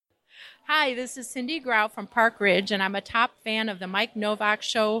Hi, this is Cindy Grau from Park Ridge, and I'm a top fan of the Mike Novak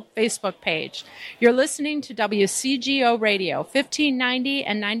Show Facebook page. You're listening to WCGO Radio, 1590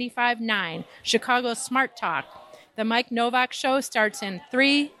 and 95.9, Chicago's Smart Talk. The Mike Novak Show starts in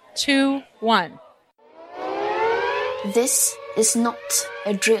 3, 2, 1. This is not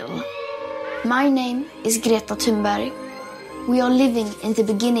a drill. My name is Greta Thunberg. We are living in the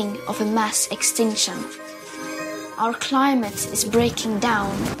beginning of a mass extinction. Our climate is breaking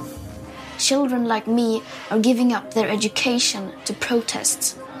down. Children like me are giving up their education to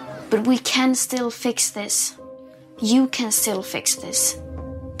protest. But we can still fix this. You can still fix this.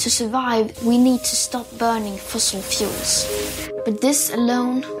 To survive, we need to stop burning fossil fuels. But this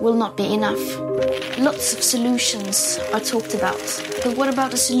alone will not be enough. Lots of solutions are talked about. But what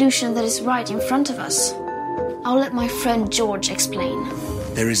about a solution that is right in front of us? I'll let my friend George explain.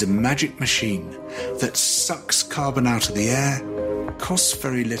 There is a magic machine that sucks carbon out of the air, costs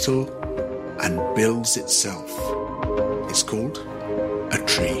very little, and builds itself. It's called a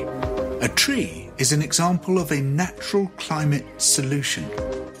tree. A tree is an example of a natural climate solution.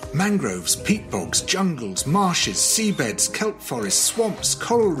 Mangroves, peat bogs, jungles, marshes, seabeds, kelp forests, swamps,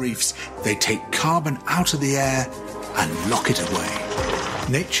 coral reefs, they take carbon out of the air and lock it away.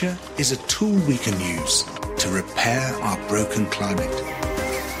 Nature is a tool we can use to repair our broken climate.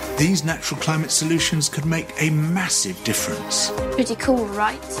 These natural climate solutions could make a massive difference. Pretty cool,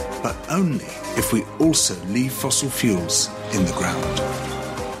 right? But only if we also leave fossil fuels in the ground.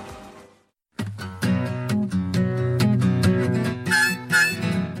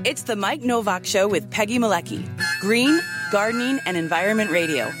 It's the Mike Novak Show with Peggy Malecki. Green, gardening, and environment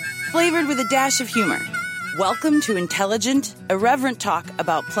radio. Flavored with a dash of humor. Welcome to intelligent, irreverent talk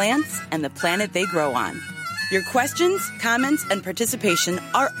about plants and the planet they grow on. Your questions, comments, and participation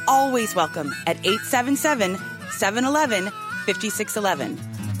are always welcome at 877-711-5611.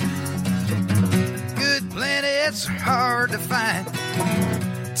 Good planets are hard to find.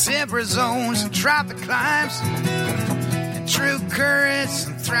 Temperate zones and tropic climes. And true currents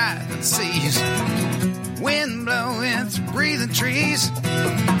and thriving seas. Wind blowing through breathing trees.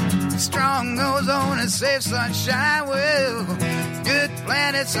 Strong ozone and safe sunshine. Well, good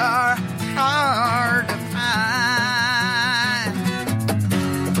planets are hard to find.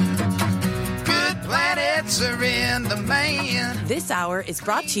 Good planets are in demand. This hour is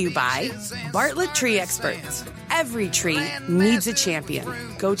brought to you by Bartlett Tree Experts. Every tree needs a champion.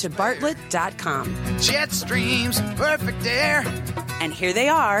 Go to bartlett.com. Jet streams, perfect air. And here they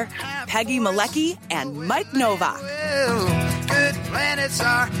are, Peggy Malecki and Mike Novak. Well, good planets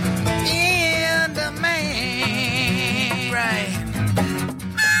are in demand. Right.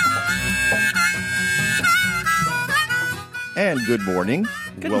 And good morning.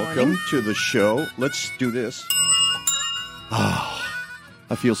 Good Welcome morning. to the show. Let's do this. Oh,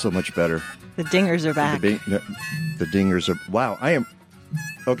 I feel so much better. The dingers are back. The dingers are... Wow, I am...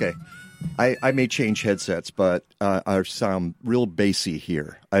 Okay, I may change headsets, but I sound real bassy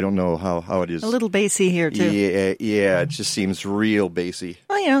here. I don't know how it is. A little bassy here, too. Yeah, it just seems real bassy.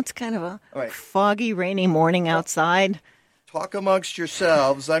 Well, it's kind of a foggy, rainy morning outside. Talk amongst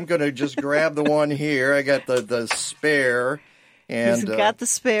yourselves. I'm going to just grab the one here. I got the spare. And, He's got the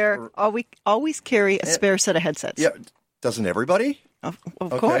spare. We always carry a spare set of headsets. Yeah, doesn't everybody? Of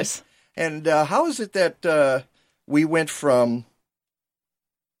course. And how is it that we went from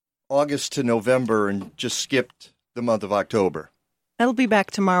August to November and just skipped the month of October? That'll be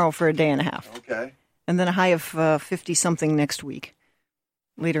back tomorrow for a day and a half. Okay. And then a high of 50-something next week,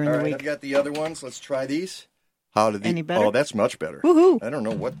 later in the week. I've got the other ones. Let's try these. Any better? Oh, that's much better. Woohoo! I don't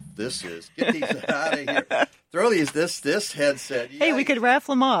know what this is. Get these out of here. Throw this headset. Yikes. Hey, we could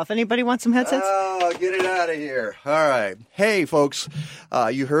raffle them off. Anybody want some headsets? Oh, get it out of here. All right. Hey, folks,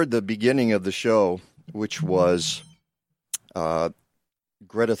 you heard the beginning of the show, which was Greta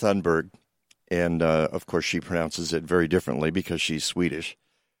Thunberg. And, of course, she pronounces it very differently because she's Swedish.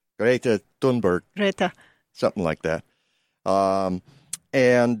 Greta Thunberg. Greta. Something like that.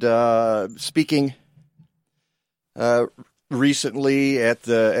 Speaking... recently at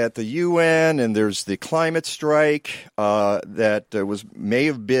the UN, and there's the climate strike that may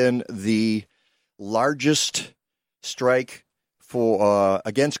have been the largest strike for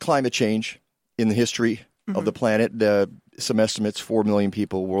against climate change in the history of the planet. Some estimates 4 million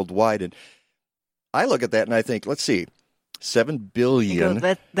people worldwide, and I look at that and I think, let's see, 7 billion.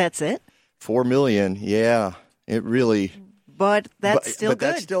 That's it. 4 million, yeah, it really. But that's still good. But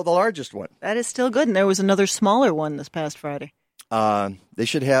that's still the largest one. That is still good. And there was another smaller one this past Friday. They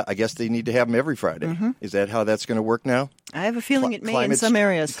should have, I guess they need to have them every Friday. Mm-hmm. Is that how that's going to work now? I have a feeling it may in some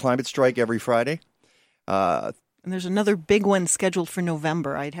areas. Climate strike every Friday. And there's another big one scheduled for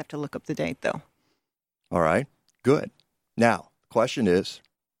November. I'd have to look up the date, though. All right, good. Now, the question is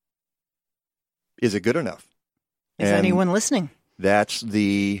it good enough? Is anyone listening? That is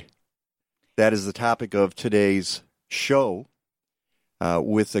the topic of today's show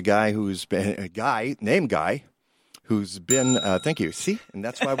with a guy who's been named Guy, who's been. Thank you. See, and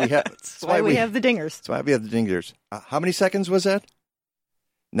that's why we have. That's why we have the dingers. That's why we have the dingers. How many seconds was that?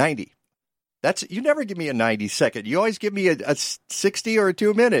 90. You never give me a 90 second. You always give me a 60 or a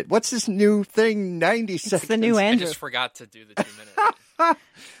 2 minute. What's this new thing? 90 seconds. It's the new Andrew. I just forgot to do the 2 minutes. All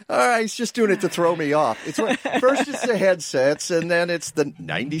right, he's just doing it to throw me off. First it's the headsets, and then it's the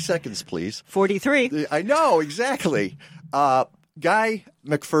 90 seconds, please. 43. I know, exactly. Guy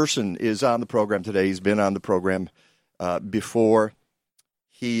McPherson is on the program today. He's been on the program before.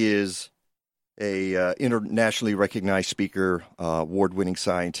 He is a internationally recognized speaker, award-winning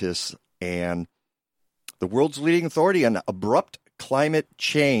scientist, and the world's leading authority on abrupt climate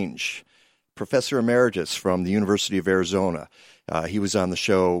change. Professor emeritus from the University of Arizona. He was on the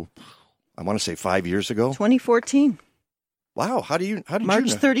show, I want to say 5 years ago. 2014. Wow, how did you March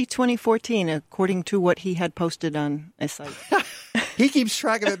know? 30, 2014, according to what he had posted on a site. He keeps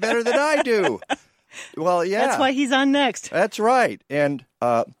track of it better than I do. Well, yeah. That's why he's on next. That's right. And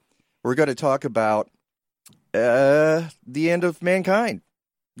we're going to talk about the end of mankind.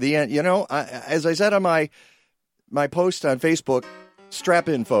 The end, as I said on my post on Facebook, strap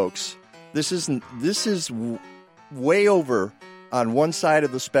in, folks. This is way over on one side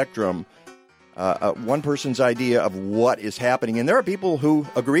of the spectrum, one person's idea of what is happening. And there are people who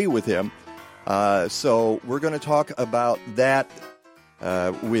agree with him. So we're going to talk about that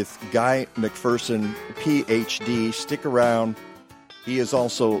with Guy McPherson, Ph.D. Stick around. He is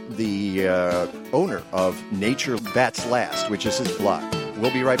also the owner of Nature Bats Last, which is his blog.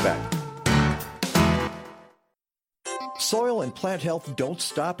 We'll be right back. Soil and plant health don't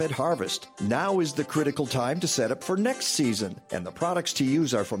stop at harvest. Now is the critical time to set up for next season. And the products to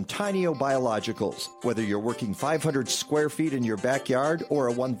use are from Tineo Biologicals. Whether you're working 500 square feet in your backyard or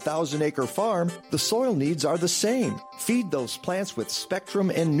a 1,000-acre farm, the soil needs are the same. Feed those plants with Spectrum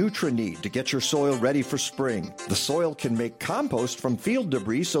and Nutrineed to get your soil ready for spring. The soil can make compost from field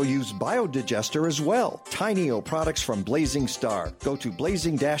debris, so use Biodigester as well. Tineo products from Blazing Star. Go to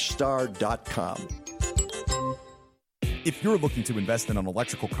blazing-star.com. If you're looking to invest in an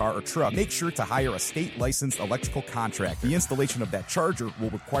electrical car or truck, make sure to hire a state-licensed electrical contractor. The installation of that charger will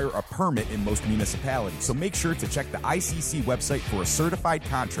require a permit in most municipalities, so make sure to check the ICC website for a certified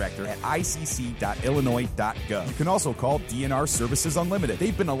contractor at icc.illinois.gov. You can also call DNR Services Unlimited.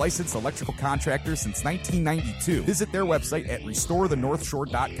 They've been a licensed electrical contractor since 1992. Visit their website at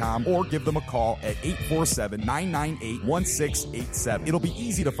restorethenorthshore.com or give them a call at 847-998-1687. It'll be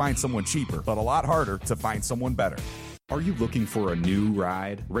easy to find someone cheaper, but a lot harder to find someone better. Are you looking for a new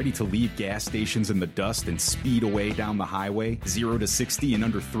ride? Ready to leave gas stations in the dust and speed away down the highway? 0 to 60 in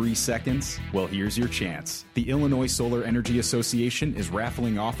under 3 seconds? Well, here's your chance. The Illinois Solar Energy Association is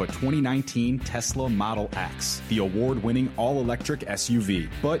raffling off a 2019 Tesla Model X, the award-winning all-electric SUV.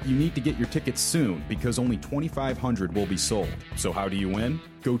 But you need to get your tickets soon because only 2,500 will be sold. So how do you win?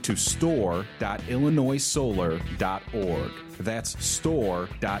 Go to store.illinoissolar.org. That's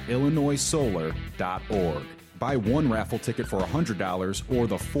store.illinoissolar.org. Buy one raffle ticket for $100 or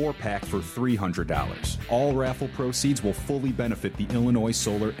the 4-pack for $300. All raffle proceeds will fully benefit the Illinois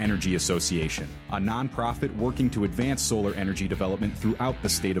Solar Energy Association, a nonprofit working to advance solar energy development throughout the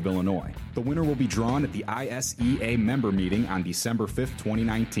state of Illinois. The winner will be drawn at the ISEA member meeting on December 5th,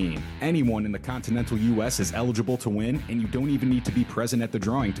 2019. Anyone in the continental U.S. is eligible to win, and you don't even need to be present at the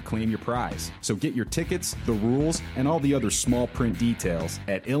drawing to claim your prize. So get your tickets, the rules, and all the other small print details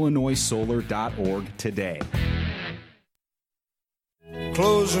at illinoissolar.org today.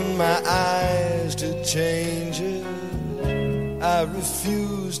 Closing my eyes to changes I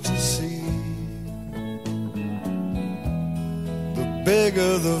refuse to see. The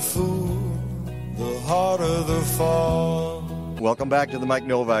bigger the fool, the harder the fall. Welcome back to the Mike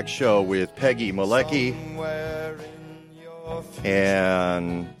Novak Show with Peggy Malecki.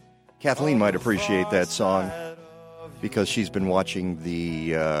 And Kathleen might appreciate that song because she's been watching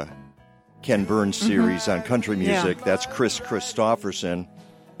the Ken Burns series on country music. Yeah. That's Chris Christopherson.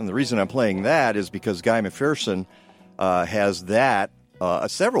 And the reason I'm playing that is because Guy McPherson has that,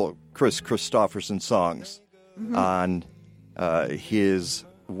 several Chris Christopherson songs on his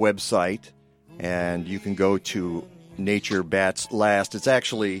website. And you can go to Nature Bats Last. It's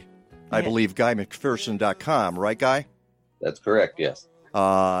actually, I believe, GuyMcPherson.com. Right, Guy? That's correct, yes.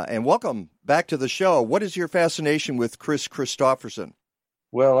 And welcome back to the show. What is your fascination with Chris Christopherson?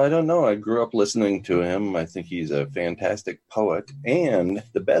 Well, I don't know. I grew up listening to him. I think he's a fantastic poet. And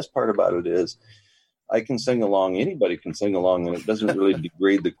the best part about it is I can sing along. Anybody can sing along, and it doesn't really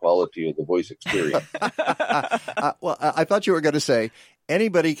degrade the quality of the voice experience. Well, I thought you were going to say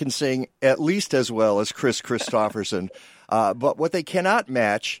anybody can sing at least as well as Chris Christopherson. But what they cannot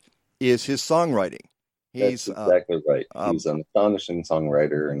match is his songwriting. That's exactly right. He's an astonishing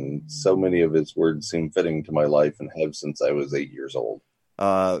songwriter, and so many of his words seem fitting to my life and have since I was 8 years old.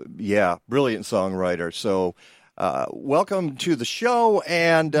 Yeah, brilliant songwriter. So welcome to the show.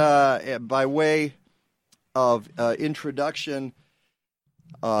 And by way of introduction,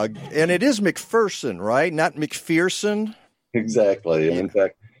 and it is McPherson, right? Not McPherson? Exactly. And in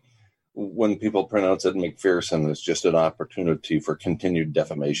fact, when people pronounce it McPherson, it's just an opportunity for continued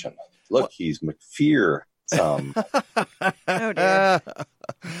defamation. Look, he's McPherson. Oh, dear.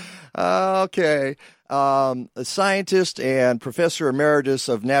 Okay. A scientist and professor emeritus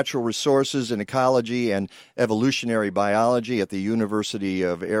of natural resources and ecology and evolutionary biology at the University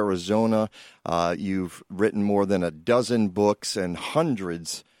of Arizona. You've written more than a dozen books and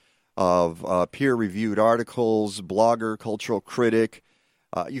hundreds of peer-reviewed articles, blogger, cultural critic.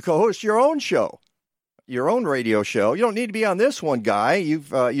 You co-host your own show, your own radio show. You don't need to be on this one, Guy.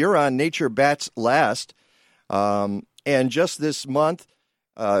 You're on Nature Bats Last. And just this month,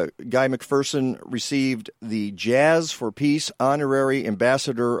 Guy McPherson received the Jazz for Peace Honorary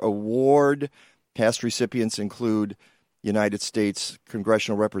Ambassador Award. Past recipients include United States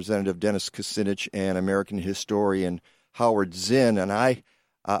Congressional Representative Dennis Kucinich and American historian Howard Zinn. And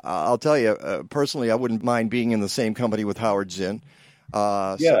I'll tell you, personally, I wouldn't mind being in the same company with Howard Zinn.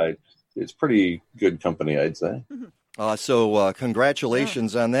 It's pretty good company, I'd say. So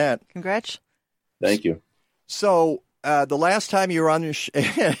congratulations on that. Congrats. Thank you. So the last time you were on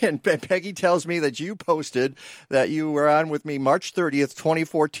and Peggy tells me that you posted that you were on with me March 30th,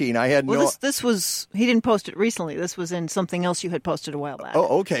 2014. I had this was, he didn't post it recently. This was in something else you had posted a while back.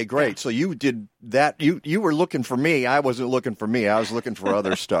 Oh, okay, great. Yeah. So you did that. You were looking for me. I wasn't looking for me. I was looking for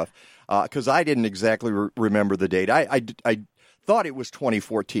other stuff because I didn't exactly remember the date. I thought it was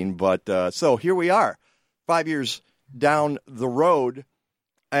 2014, but so here we are, 5 years down the road.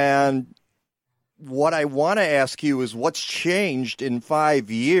 And what I want to ask you is what's changed in 5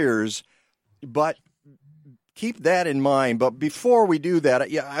 years, but keep that in mind. But before we do that,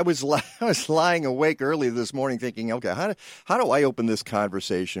 I was lying awake early this morning thinking, okay, how do I open this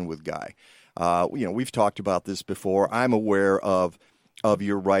conversation with Guy? We've talked about this before. I'm aware of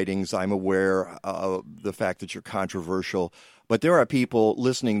your writings. I'm aware of the fact that you're controversial. But there are people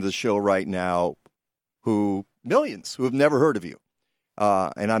listening to the show right now millions who have never heard of you.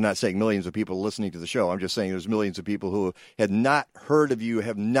 And I'm not saying millions of people listening to the show. I'm just saying there's millions of people who had not heard of you,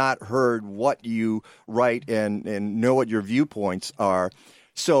 have not heard what you write and know what your viewpoints are.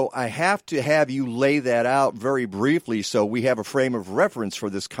 So I have to have you lay that out very briefly so we have a frame of reference for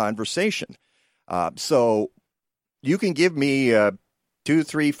this conversation. So you can give me a 2,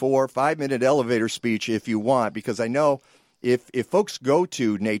 3, 4, 5-minute elevator speech if you want, because I know if folks go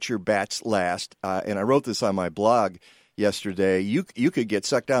to Nature Bats Last, and I wrote this on my blog yesterday, you could get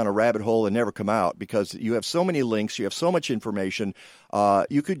sucked down a rabbit hole and never come out because you have so many links, you have so much information.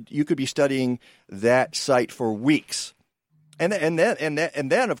 You could be studying that site for weeks, and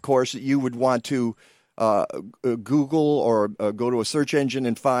then of course you would want to Google or go to a search engine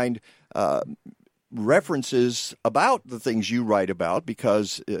and find references about the things you write about,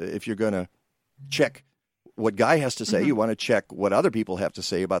 because if you're going to check what Guy has to say, you want to check what other people have to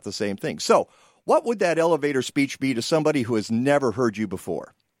say about the same thing. So what would that elevator speech be to somebody who has never heard you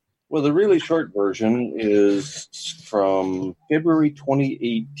before? Well, the really short version is from February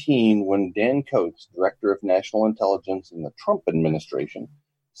 2018 when Dan Coates, Director of National Intelligence in the Trump administration,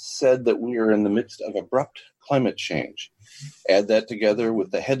 said that we are in the midst of abrupt climate change. Add that together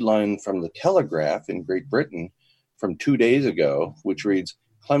with the headline from the Telegraph in Great Britain from 2 days ago, which reads,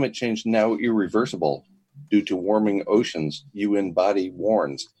 "Climate change now irreversible due to warming oceans, UN body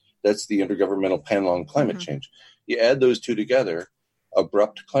warns." That's the Intergovernmental Panel on Climate Change. You add those two together,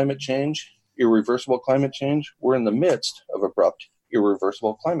 abrupt climate change, irreversible climate change. We're in the midst of abrupt,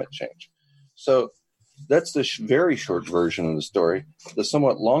 irreversible climate change. So that's the very short version of the story. The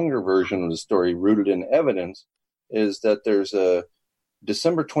somewhat longer version of the story, rooted in evidence, is that there's a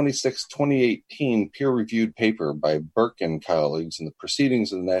December 26, 2018 peer-reviewed paper by Burke and colleagues in the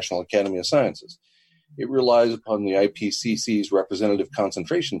Proceedings of the National Academy of Sciences. It relies upon the IPCC's representative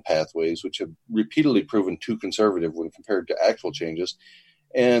concentration pathways, which have repeatedly proven too conservative when compared to actual changes.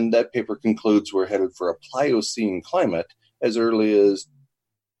 And that paper concludes we're headed for a Pliocene climate as early as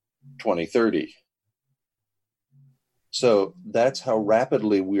 2030. So that's how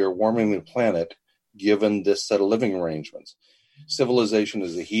rapidly we are warming the planet given this set of living arrangements. Civilization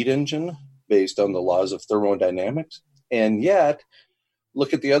is a heat engine based on the laws of thermodynamics. And yet,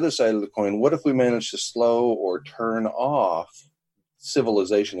 look at the other side of the coin. What if we manage to slow or turn off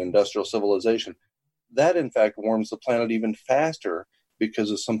civilization, industrial civilization? That, in fact, warms the planet even faster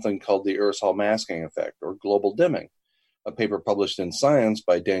because of something called the aerosol masking effect or global dimming. A paper published in Science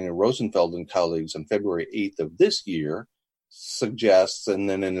by Daniel Rosenfeld and colleagues on February 8th of this year suggests, and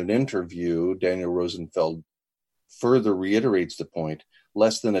then in an interview, Daniel Rosenfeld further reiterates the point,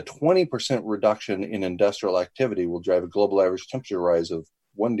 less than a 20% reduction in industrial activity will drive a global average temperature rise of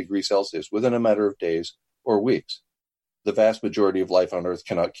 1 degree Celsius within a matter of days or weeks. The vast majority of life on Earth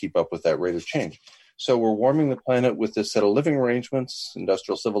cannot keep up with that rate of change. So we're warming the planet with this set of living arrangements,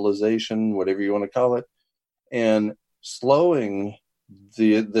 industrial civilization, whatever you want to call it, and slowing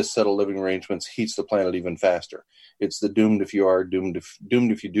this set of living arrangements heats the planet even faster. It's the doomed if you are, doomed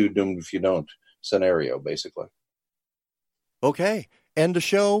if you do, doomed if you don't scenario, basically. Okay. End the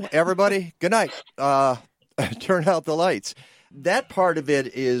show, everybody. Good night. Turn out the lights. That part of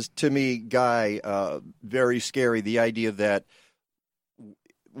it is, to me, Guy, very scary. The idea that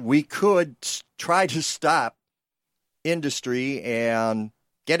we could try to stop industry and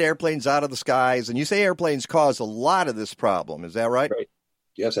get airplanes out of the skies. And you say airplanes cause a lot of this problem. Is that right? Right.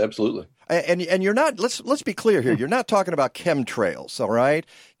 Yes, absolutely. And you're not, let's be clear here. You're not talking about chemtrails, all right?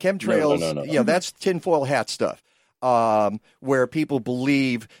 Chemtrails, No. That's tinfoil hat stuff. Where people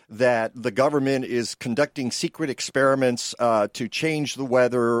believe that the government is conducting secret experiments to change the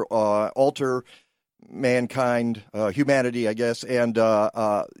weather, alter mankind, humanity, I guess. And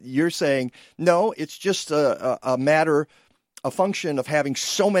you're saying, no, it's just a matter, a function of having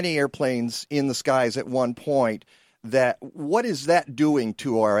so many airplanes in the skies at one point. That what is that doing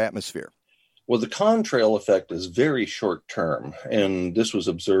to our atmosphere? Well, the contrail effect is very short term, and this was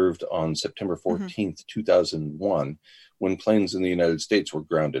observed on September 14th, 2001, when planes in the United States were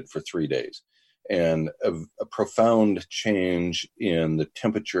grounded for 3 days. And a profound change in the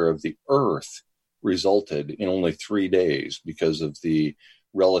temperature of the Earth resulted in only 3 days because of the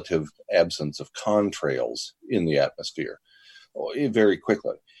relative absence of contrails in the atmosphere very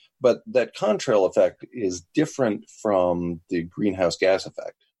quickly. But that contrail effect is different from the greenhouse gas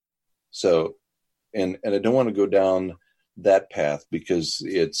effect. So, and I don't want to go down that path because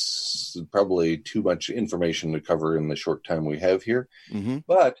it's probably too much information to cover in the short time we have here. Mm-hmm.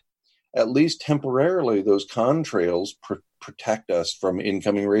 But at least temporarily, those contrails protect us from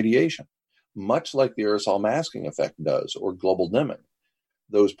incoming radiation, much like the aerosol masking effect does or global dimming.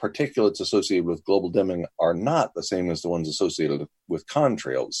 Those particulates associated with global dimming are not the same as the ones associated with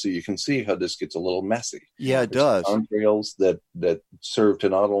contrails. So you can see how this gets a little messy. Yeah, it does. Contrails that serve to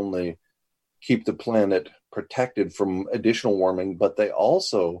not only keep the planet protected from additional warming, but they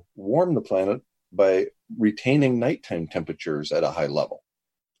also warm the planet by retaining nighttime temperatures at a high level.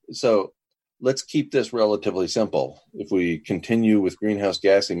 So let's keep this relatively simple. If we continue with greenhouse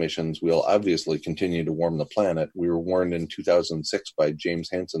gas emissions, we'll obviously continue to warm the planet. We were warned in 2006 by James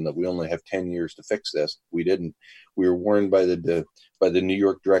Hansen that we only have 10 years to fix this. We didn't. We were warned by the New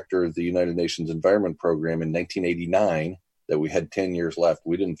York director of the United Nations Environment Program in 1989 that we had 10 years left.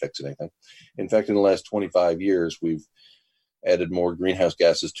 We didn't fix anything. In fact, in the last 25 years, we've added more greenhouse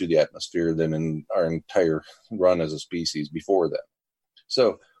gases to the atmosphere than in our entire run as a species before that.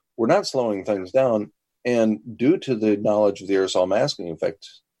 So we're not slowing things down. And due to the knowledge of the aerosol masking effect,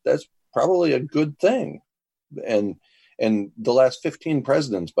 that's probably a good thing. And the last 15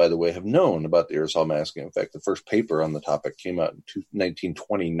 presidents, by the way, have known about the aerosol masking effect. The first paper on the topic came out in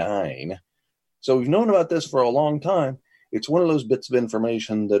 1929. So we've known about this for a long time. It's one of those bits of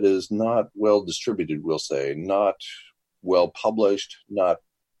information that is not well distributed, we'll say, not well published, not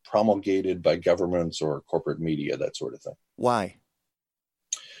promulgated by governments or corporate media, that sort of thing. Why?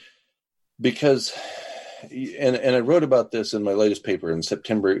 Because, and I wrote about this in my latest paper in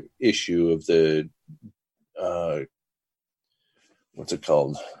September issue of the, what's it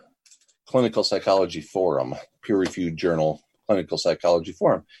called? Clinical Psychology Forum, peer-reviewed journal, Clinical Psychology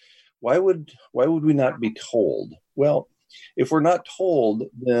Forum. Why would we not be told? Well, if we're not told,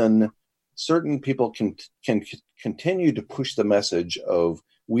 then certain people can continue to push the message of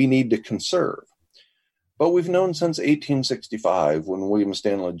we need to conserve. But we've known since 1865, when William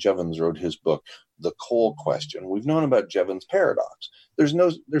Stanley Jevons wrote his book, The Coal Question, we've known about Jevons' paradox. There's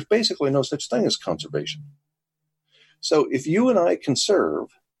basically no such thing as conservation. So if you and I conserve,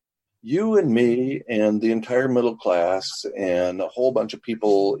 you and me and the entire middle class and a whole bunch of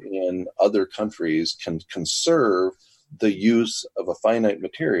people in other countries can conserve the use of a finite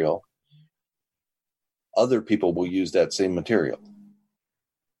material, other people will use that same material.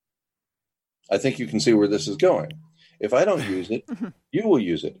 I think you can see where this is going. If I don't use it, you will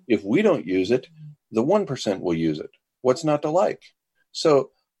use it. If we don't use it, the 1% will use it. What's not to like?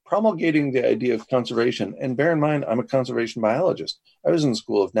 So promulgating the idea of conservation, and bear in mind, I'm a conservation biologist. I was in the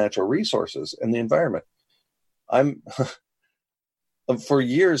School of Natural Resources and the Environment. For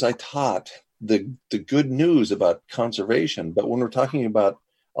years, I taught the good news about conservation, but when we're talking about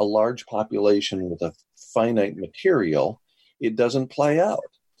a large population with a finite material, it doesn't play out.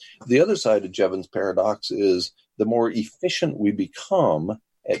 The other side of Jevons paradox is the more efficient we become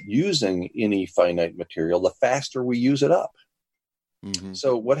at using any finite material, the faster we use it up. Mm-hmm.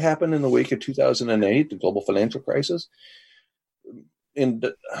 So what happened in the wake of 2008, the global financial crisis?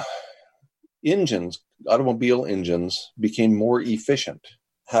 Automobile engines became more efficient.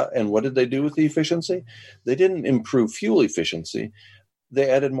 And what did they do with the efficiency? They didn't improve fuel efficiency. They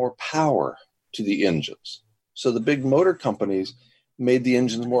added more power to the engines. So the big motor companies made the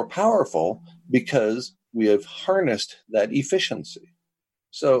engines more powerful because we have harnessed that efficiency.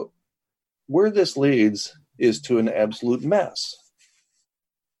 So where this leads is to an absolute mess.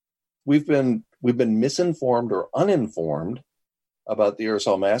 We've been misinformed or uninformed about the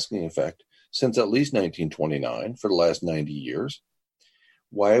aerosol masking effect since at least 1929 for the last 90 years.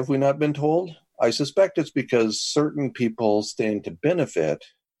 Why have we not been told? I suspect it's because certain people stand to benefit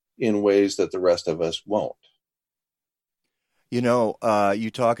in ways that the rest of us won't. You know, you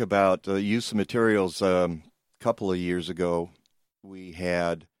talk about use of materials. A couple of years ago, we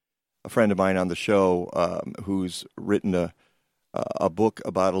had a friend of mine on the show who's written a book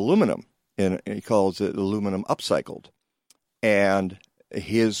about aluminum, and he calls it Aluminum Upcycled. And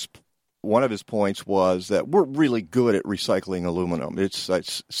one of his points was that we're really good at recycling aluminum.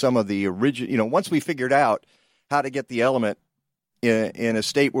 It's some of the original, once we figured out how to get the element in a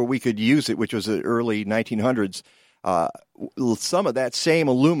state where we could use it, which was the early 1900s, some of that same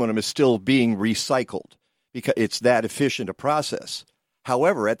aluminum is still being recycled because it's that efficient a process.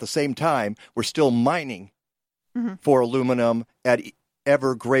 However, at the same time, we're still mining for aluminum at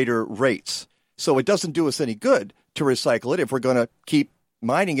ever greater rates. So it doesn't do us any good to recycle it if we're going to keep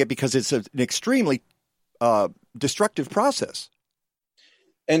mining it because it's an extremely destructive process.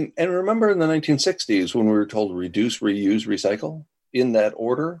 And remember in the 1960s when we were told reduce, reuse, recycle in that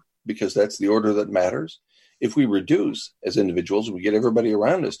order, because that's the order that matters. If we reduce as individuals, we get everybody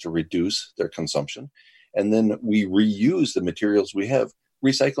around us to reduce their consumption, and then we reuse the materials we have.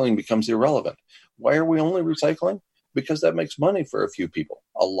 Recycling becomes irrelevant. Why are we only recycling? Because that makes money for a few people,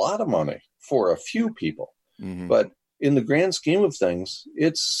 a lot of money for a few people. Mm-hmm. But in the grand scheme of things,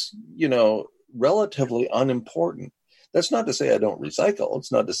 it's, relatively unimportant. That's not to say I don't recycle.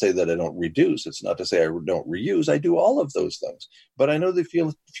 It's not to say that I don't reduce. It's not to say I don't reuse. I do all of those things. But I know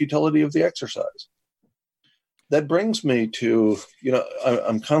the futility of the exercise. That brings me to,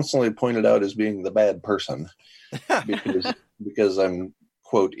 I'm constantly pointed out as being the bad person because I'm,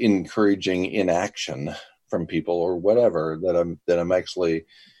 quote, encouraging inaction from people or whatever, that I'm actually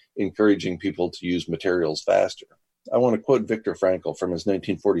encouraging people to use materials faster. I want to quote Viktor Frankl from his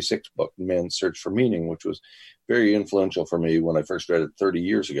 1946 book, Man's Search for Meaning, which was very influential for me when I first read it 30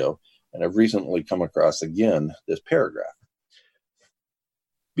 years ago. And I've recently come across again this paragraph.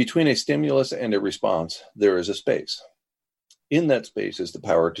 Between a stimulus and a response, there is a space. In that space is the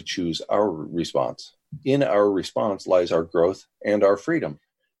power to choose our response. In our response lies our growth and our freedom.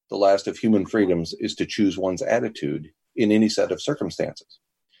 The last of human freedoms is to choose one's attitude in any set of circumstances.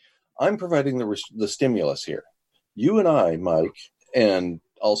 I'm providing the stimulus here. You and I, Mike, and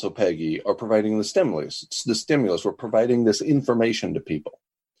also Peggy, are providing the stimulus. It's the stimulus. We're providing this information to people.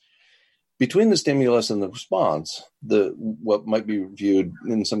 Between the stimulus and the response, what might be viewed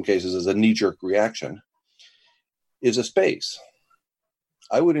in some cases as a knee-jerk reaction, is a space.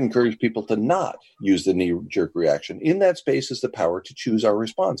 I would encourage people to not use the knee-jerk reaction. In that space is the power to choose our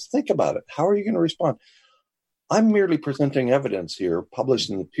response. Think about it. How are you going to respond? I'm merely presenting evidence here published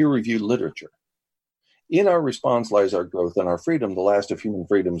in the peer-reviewed literature. In our response lies our growth and our freedom. The last of human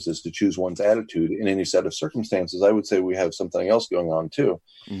freedoms is to choose one's attitude in any set of circumstances. I would say we have something else going on too.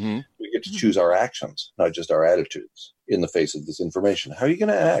 Mm-hmm. We get to choose our actions, not just our attitudes in the face of this information. How are you going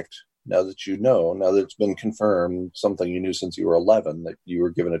to act now that now that it's been confirmed, something you knew since you were 11, that you were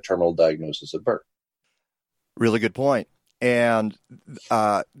given a terminal diagnosis at birth? Really good point. And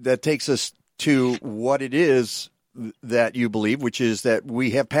that takes us to what it is that you believe, which is that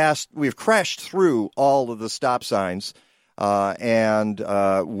we've crashed through all of the stop signs, and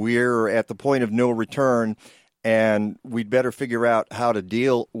we're at the point of no return, and we'd better figure out how to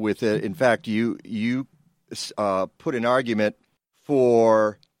deal with it. In fact, you put an argument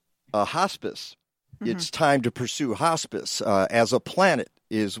for hospice it's time to pursue hospice as a planet,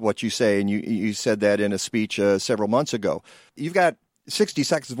 is what you say, and you said that in a speech several months ago. You've got 60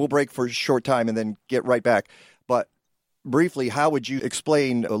 seconds. We'll break for a short time and then get right back. But briefly, how would you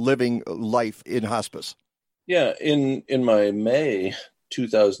explain living life in hospice? Yeah, in my May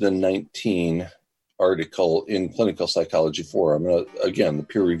 2019 article in Clinical Psychology Forum, again, the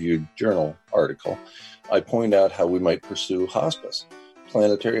peer-reviewed journal article, I point out how we might pursue hospice,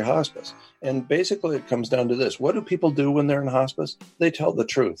 planetary hospice. And basically it comes down to this. What do people do when they're in hospice? They tell the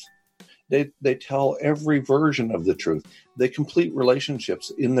truth. They tell every version of the truth. They complete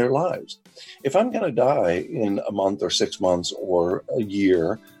relationships in their lives. If I'm going to die in a month or 6 months or a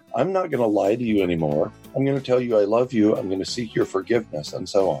year, I'm not going to lie to you anymore. I'm going to tell you I love you. I'm going to seek your forgiveness, and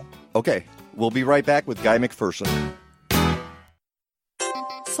so on. Okay, we'll be right back with Guy McPherson.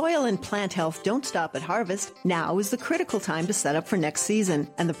 Soil and plant health don't stop at harvest. Now is the critical time to set up for next season.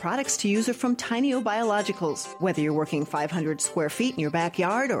 And the products to use are from Tineo Biologicals. Whether you're working 500 square feet in your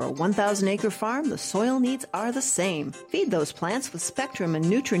backyard or a 1,000-acre farm, the soil needs are the same. Feed those plants with Spectrum and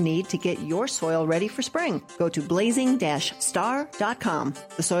Nutri-Need to get your soil ready for spring. Go to blazing-star.com.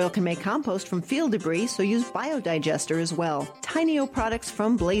 The soil can make compost from field debris, so use Biodigester as well. Tineo products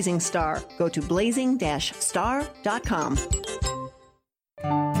from Blazing Star. Go to blazing-star.com.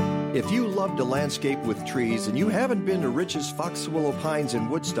 If you love to landscape with trees and you haven't been to Rich's Fox Willow Pines in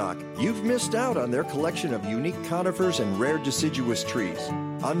Woodstock, you've missed out on their collection of unique conifers and rare deciduous trees.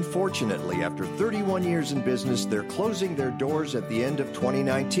 Unfortunately, after 31 years in business, they're closing their doors at the end of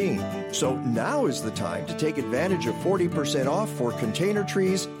 2019. So now is the time to take advantage of 40% off for container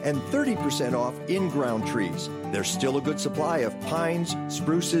trees and 30% off in-ground trees. There's still a good supply of pines,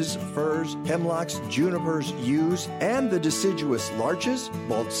 spruces, firs, hemlocks, junipers, yews, and the deciduous larches,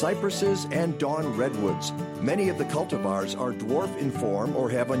 bald cypresses, and dawn redwoods. Many of the cultivars are dwarf in form or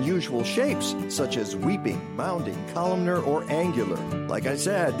have unusual shapes, such as weeping, mounding, columnar, or angular. Like I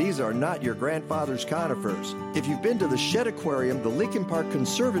said, these are not your grandfather's conifers. If you've been to the Shedd Aquarium, the Lincoln Park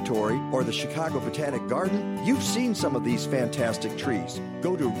Conservatory, or the Chicago Botanic Garden, you've seen some of these fantastic trees.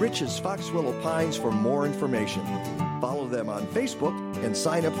 Go to Rich's Fox Willow Pines for more information. Follow them on Facebook and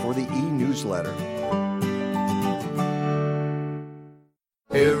sign up for the e-newsletter.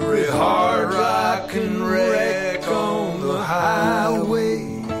 Every hard rock and wreck on the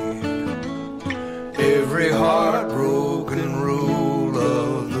highway, every heartbroken rule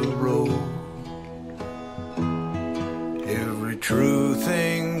of the road, every true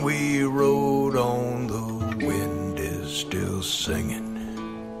thing we wrote on the wind is still singing.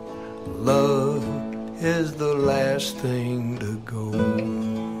 Love is the last thing to go.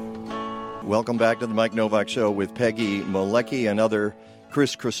 Welcome back to the Mike Novak Show with Peggy Malecki, another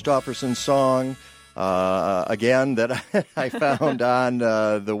Chris Christopherson song, again, that I found on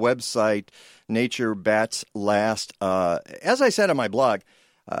the website Nature Bats Last. As I said on my blog,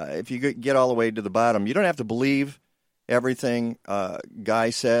 if you get all the way to the bottom, you don't have to believe everything Guy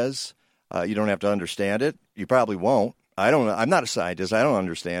says. You don't have to understand it. You probably won't. I'm not a scientist. I don't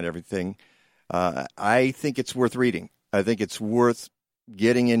understand everything. I think it's worth reading. I think it's worth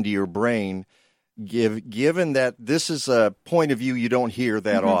getting into your brain, given that this is a point of view you don't hear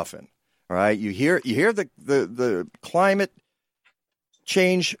that often. All right, you hear the climate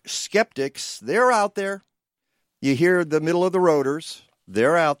change skeptics. They're out there. You hear the middle of the roaders.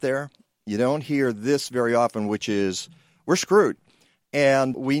 They're out there. You don't hear this very often, which is we're screwed.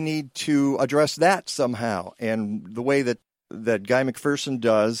 And we need to address that somehow. And the way that Guy McPherson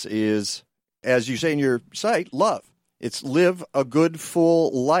does is, as you say in your site, love. It's live a good,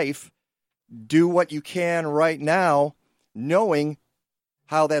 full life. Do what you can right now, knowing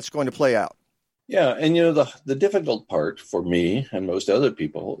how that's going to play out. Yeah, and the difficult part for me and most other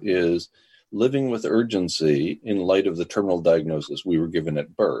people is living with urgency in light of the terminal diagnosis we were given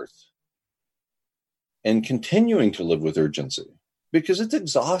at birth and continuing to live with urgency. Because it's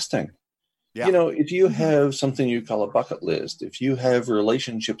exhausting. Yeah. If you have something you call a bucket list, if you have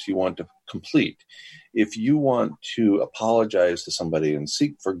relationships you want to complete, if you want to apologize to somebody and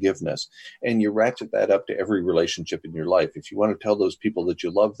seek forgiveness, and you ratchet that up to every relationship in your life, if you want to tell those people that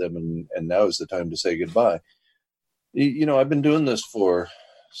you love them and now is the time to say goodbye. I've been doing this for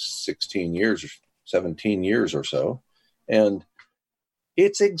 16 years, 17 years or so, and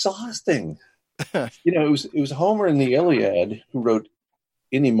it's exhausting. It was Homer in the Iliad who wrote,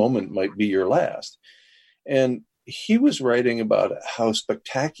 "Any moment might be your last." And he was writing about how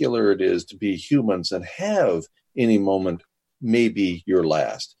spectacular it is to be humans and have any moment may be your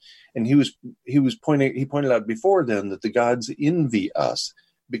last. And he pointed out before then that the gods envy us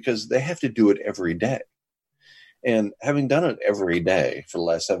because they have to do it every day. And having done it every day for the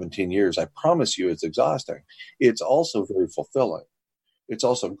last 17 years, I promise you it's exhausting. It's also very fulfilling. It's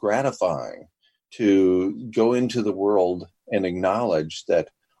also gratifying to go into the world and acknowledge that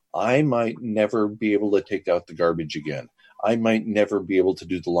I might never be able to take out the garbage again. I might never be able to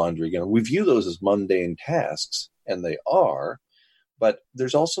do the laundry again. We view those as mundane tasks, and they are, but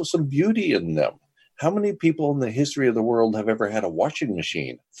there's also some beauty in them. How many people in the history of the world have ever had a washing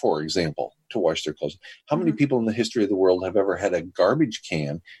machine, for example, to wash their clothes? How many people in the history of the world have ever had a garbage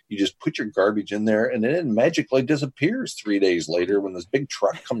can? You just put your garbage in there, and then it magically disappears 3 days later when this big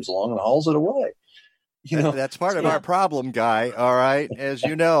truck comes along and hauls it away. You know, that's part of our problem, Guy. All right. As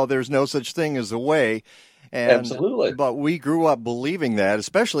you know, there's no such thing as a way. And, absolutely. But we grew up believing that,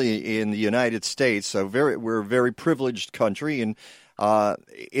 especially in the United States. So we're a very privileged country, and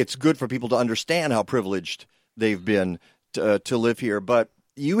it's good for people to understand how privileged they've been to live here. But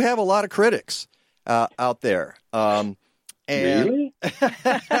you have a lot of critics out there. Really?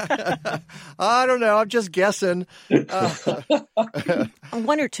 I don't know. I'm just guessing.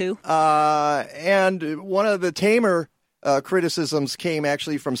 One or two. And one of the tamer criticisms came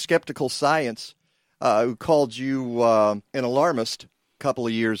actually from Skeptical Science, who called you an alarmist a couple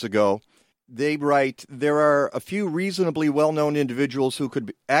of years ago. They write, there are a few reasonably well-known individuals who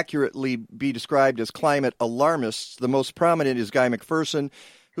could accurately be described as climate alarmists. The most prominent is Guy McPherson,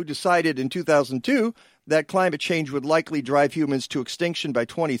 who decided in 2002 that climate change would likely drive humans to extinction by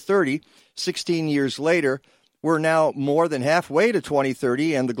 2030. 16 years later, we're now more than halfway to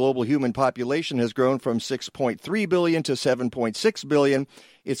 2030, and the global human population has grown from 6.3 billion to 7.6 billion.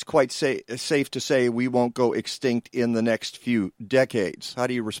 It's quite safe to say we won't go extinct in the next few decades. How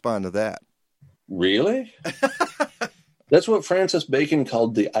do you respond to that? Really? That's what Francis Bacon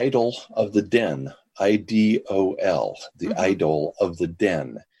called the idol of the den. IDOL, the idol of the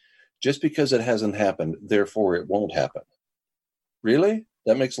den. Just because it hasn't happened, therefore it won't happen. Really?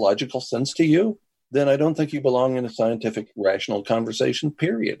 That makes logical sense to you? Then I don't think you belong in a scientific, rational conversation,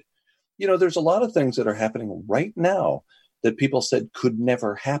 period. You know, there's a lot of things that are happening right now that people said could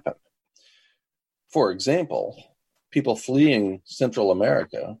never happen. For example, people fleeing Central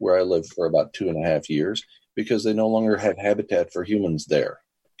America, where I lived for about 2.5 years, because they no longer have habitat for humans there,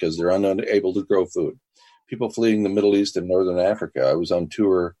 because they're unable to grow food. People fleeing the Middle East and Northern Africa. I was on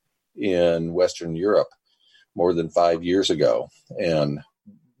tour in Western Europe more than 5 years ago, and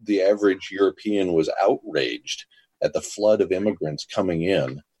the average European was outraged at the flood of immigrants coming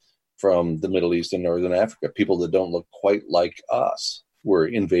in from the Middle East and Northern Africa. People that don't look quite like us were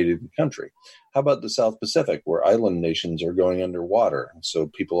invading the country. How about the South Pacific, where island nations are going underwater? So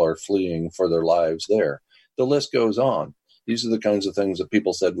people are fleeing for their lives there. The list goes on. These are the kinds of things that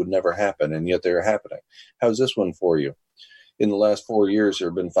people said would never happen, and yet they're happening. How's this one for you? In the last 4 years, there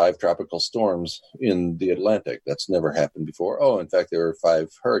have been 5 tropical storms in the Atlantic. That's never happened before. Oh, in fact, there are 5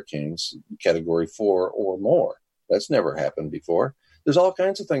 hurricanes, category 4 or more. That's never happened before. There's all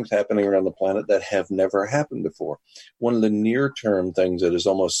kinds of things happening around the planet that have never happened before. One of the near-term things that is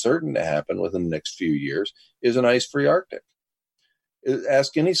almost certain to happen within the next few years is an ice-free Arctic.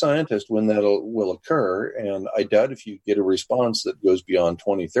 Ask any scientist when that will occur, and I doubt if you get a response that goes beyond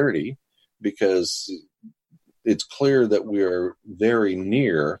 2030, because it's clear that we are very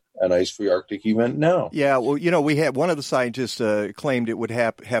near an ice-free Arctic event now. Yeah, well, you know, we had one of the scientists claimed it would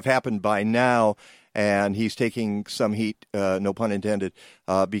have happened by now, and he's taking some heat, no pun intended,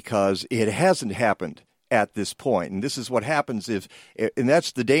 because it hasn't happened at this point. And this is what happens and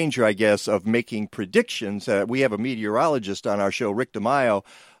that's the danger, I guess, of making predictions. We have a meteorologist on our show, Rick DeMaio,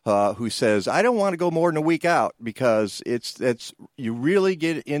 who says, I don't want to go more than a week out, because you really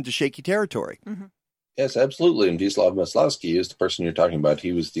get into shaky territory. Mm-hmm. Yes, absolutely. And Wisław Maslowski is the person you're talking about.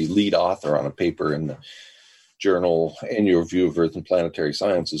 He was the lead author on a paper in the journal Annual Review of Earth and Planetary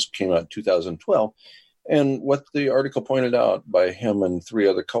Sciences, came out in 2012. And what the article pointed out by him and 3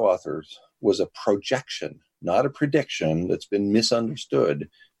 other co-authors was a projection, not a prediction that's been misunderstood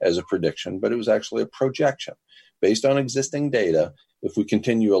as a prediction, but it was actually a projection based on existing data. If we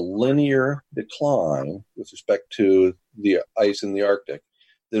continue a linear decline with respect to the ice in the Arctic,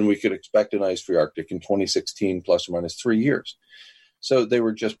 then we could expect an ice-free Arctic in 2016 plus or minus 3 years. So they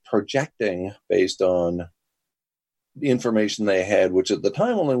were just projecting based on the information they had, which at the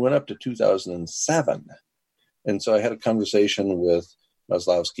time only went up to 2007. And so I had a conversation with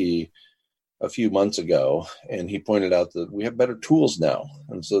Maslowski a few months ago, and he pointed out that we have better tools now.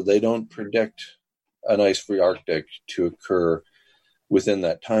 And so they don't predict an ice-free Arctic to occur within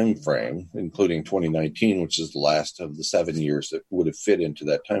that time frame, including 2019, which is the last of the 7 years that would have fit into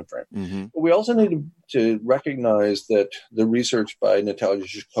that time frame. Mm-hmm. But we also need to recognize that the research by Natalia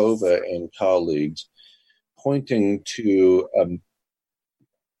Zhukova and colleagues pointing to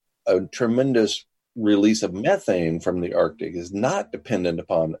a tremendous release of methane from the Arctic is not dependent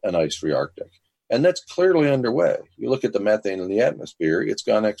upon an ice-free Arctic. And that's clearly underway. You look at the methane in the atmosphere, it's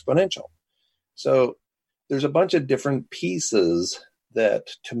gone exponential. So there's a bunch of different pieces that,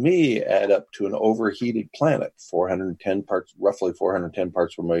 to me, add up to an overheated planet. Roughly 410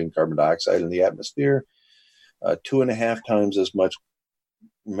 parts per million carbon dioxide in the atmosphere, 2.5 times as much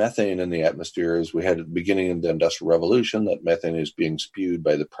methane in the atmosphere as we had at the beginning of the Industrial Revolution. That methane is being spewed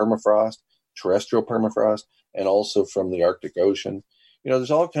by the permafrost, terrestrial permafrost, and also from the Arctic Ocean.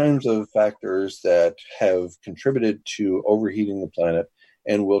 There's all kinds of factors that have contributed to overheating the planet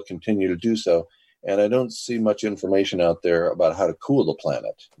and will continue to do so. And I don't see much information out there about how to cool the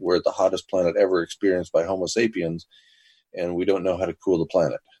planet. We're the hottest planet ever experienced by Homo sapiens, and we don't know how to cool the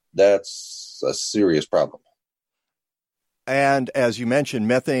planet. That's a serious problem. And as you mentioned,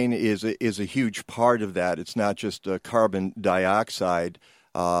 methane is a huge part of that. It's not just carbon dioxide.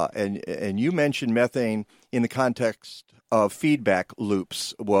 And you mentioned methane in the context of feedback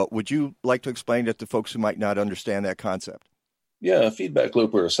loops. Well, would you like to explain that to folks who might not understand that concept? Yeah, a feedback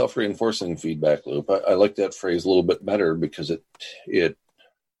loop, or a self-reinforcing feedback loop. I like that phrase a little bit better because it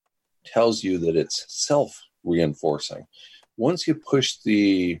tells you that it's self-reinforcing. Once you push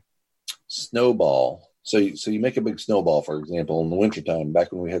the snowball, so you make a big snowball, for example, in the wintertime,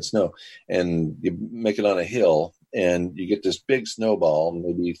 back when we had snow, and you make it on a hill, and you get this big snowball,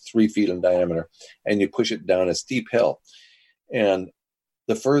 maybe 3 feet in diameter, and you push it down a steep hill. And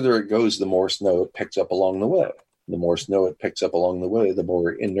the further it goes, the more snow it picks up along the way. The more snow it picks up along the way, the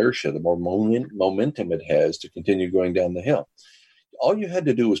more inertia, the more momentum it has to continue going down the hill. All you had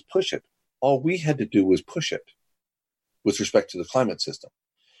to do was push it. All we had to do was push it with respect to the climate system.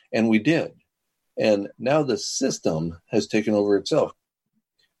 And we did. And now the system has taken over itself.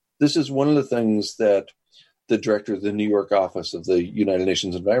 This is one of the things that the director of the New York office of the United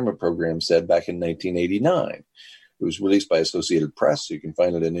Nations Environment Program said back in 1989. It was released by Associated Press, so you can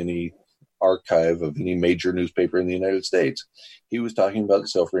find it in any archive of any major newspaper in the United States. He was talking about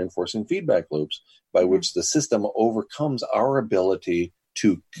self-reinforcing feedback loops by which the system overcomes our ability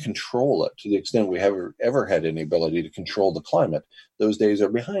to control it to the extent we have ever had any ability to control the climate. Those days are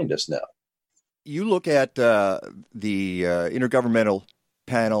behind us now. You look at the Intergovernmental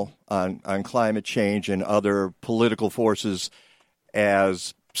Panel on climate change and other political forces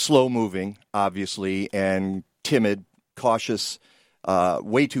as slow-moving, obviously, and timid, cautious,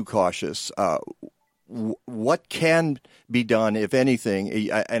 way too cautious. What can be done, if anything?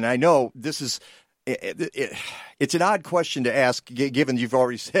 And I know this is it's an odd question to ask, given you've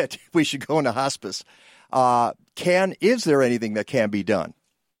already said we should go into hospice. Is there anything that can be done?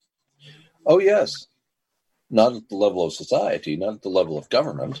 Oh, yes. Not at the level of society, not at the level of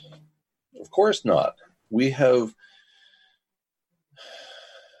government. Of course not. We have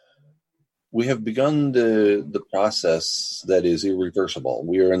begun the process that is irreversible.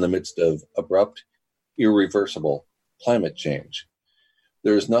 We are in the midst of abrupt, irreversible climate change.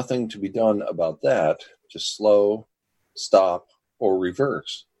 There is nothing to be done about that to slow, stop, or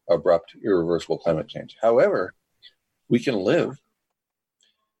reverse abrupt, irreversible climate change. However, we can live.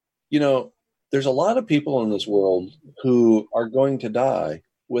 There's a lot of people in this world who are going to die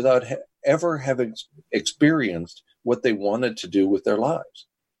without ever having experienced what they wanted to do with their lives.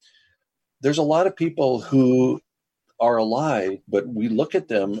 There's a lot of people who are alive, but we look at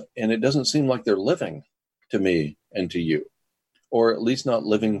them and it doesn't seem like they're living to me and to you, or at least not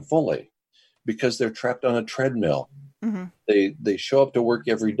living fully, because they're trapped on a treadmill. Mm-hmm. They show up to work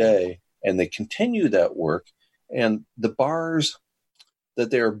every day and they continue that work, and the bars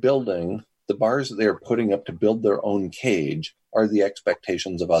that they are building, the bars that they are putting up to build their own cage, are the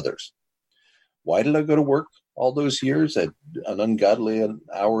expectations of others. Why did I go to work all those years at an ungodly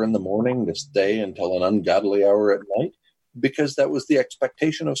hour in the morning to stay until an ungodly hour at night? Because that was the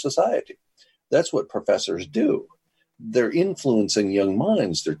expectation of society. That's what professors do. They're influencing young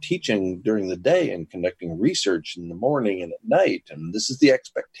minds. They're teaching during the day and conducting research in the morning and at night. And this is the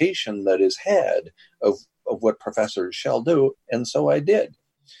expectation that is had of what professors shall do. And so I did.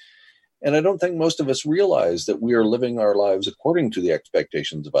 And I don't think most of us realize that we are living our lives according to the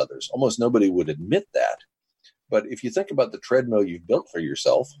expectations of others. Almost nobody would admit that. But if you think about the treadmill you've built for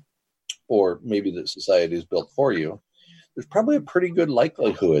yourself, or maybe that society has built for you, there's probably a pretty good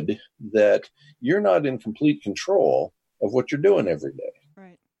likelihood that you're not in complete control of what you're doing every day.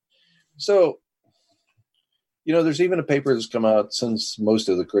 Right. So, there's even a paper that's come out since most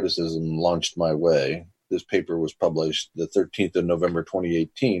of the criticism launched my way. This paper was published the 13th of November,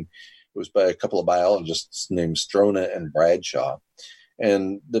 2018. It was by a couple of biologists named Strona and Bradshaw.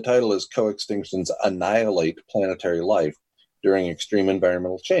 And the title is Co-Extinctions Annihilate Planetary Life During Extreme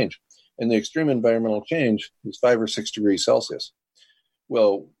Environmental Change. And the extreme environmental change is 5 or 6 degrees Celsius.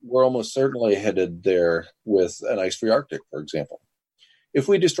 Well, we're almost certainly headed there with an ice-free Arctic, for example. If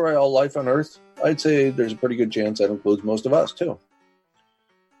we destroy all life on Earth, I'd say there's a pretty good chance that includes most of us, too.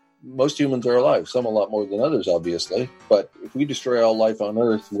 Most humans are alive, some a lot more than others, obviously. But if we destroy all life on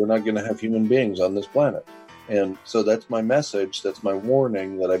Earth, we're not going to have human beings on this planet. And so that's my message, that's my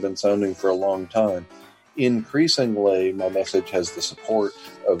warning that I've been sounding for a long time. Increasingly, my message has the support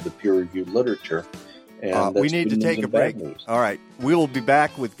of the peer-reviewed literature. And we need to take a break. All right. We will be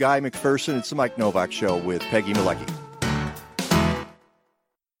back with Guy McPherson. It's the Mike Novak Show with Peggy Malecki.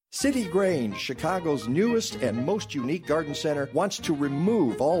 City Grange, Chicago's newest and most unique garden center, wants to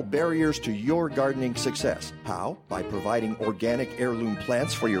remove all barriers to your gardening success. How? By providing organic heirloom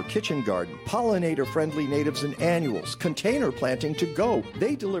plants for your kitchen garden, pollinator-friendly natives and annuals, container planting to go.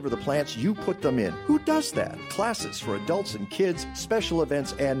 They deliver the plants, you put them in. Who does that? Classes for adults and kids, special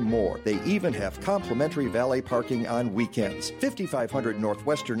events, and more. They even have complimentary valet parking on weekends. 5500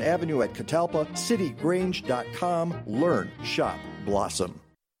 Northwestern Avenue at Catalpa, citygrange.com. Learn, shop, blossom.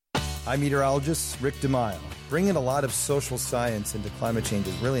 I'm meteorologist Rick DeMaio. Bringing a lot of social science into climate change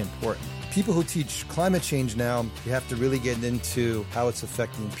is really important. People who teach climate change now, you have to really get into how it's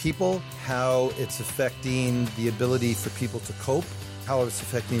affecting people, how it's affecting the ability for people to cope, how it's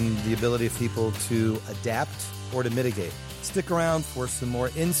affecting the ability of people to adapt or to mitigate. Stick around for some more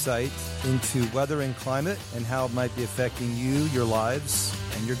insight into weather and climate and how it might be affecting you, your lives,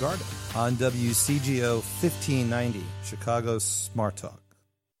 and your garden. On WCGO 1590, Chicago's Smart Talk.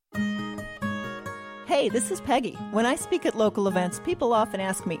 Hey, this is Peggy. When I speak at local events, people often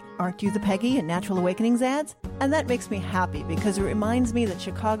ask me, aren't you the Peggy in Natural Awakenings ads? And that makes me happy because it reminds me that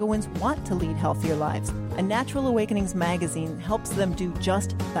Chicagoans want to lead healthier lives. And Natural Awakenings magazine helps them do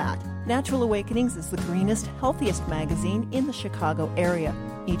just that. Natural Awakenings is the greenest, healthiest magazine in the Chicago area.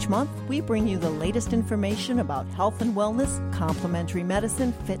 Each month, we bring you the latest information about health and wellness, complementary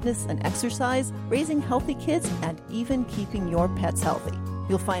medicine, fitness and exercise, raising healthy kids, and even keeping your pets healthy.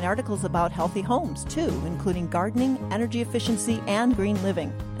 You'll find articles about healthy homes, too, including gardening, energy efficiency, and green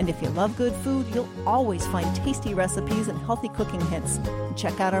living. And if you love good food, you'll always find tasty recipes and healthy cooking hints. And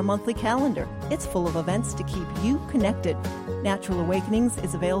check out our monthly calendar. It's full of events to keep you connected. Natural Awakenings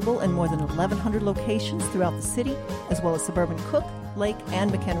is available in more than 1,100 locations throughout the city, as well as suburban Cook, Lake,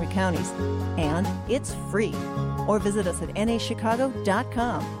 and McHenry counties. And it's free. Or visit us at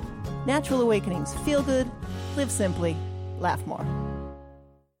nachicago.com. Natural Awakenings. Feel good, live simply, laugh more.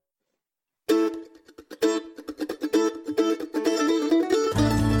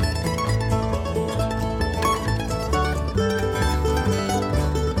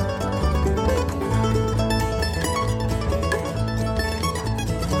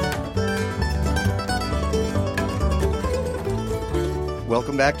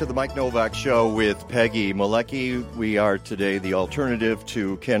 Welcome back to the Mike Novak Show with Peggy Malecki. We are today the alternative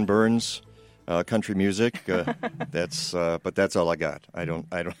to Ken Burns' country music. But that's all I got. I don't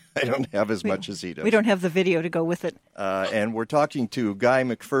have as much as he does. We don't have the video to go with it. And we're talking to Guy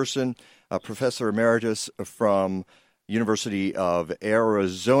McPherson, Professor Emeritus from University of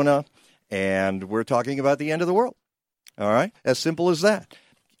Arizona, and we're talking about the end of the world. All right, as simple as that.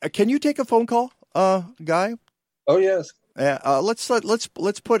 Can you take a phone call, Guy? Oh yes. Let's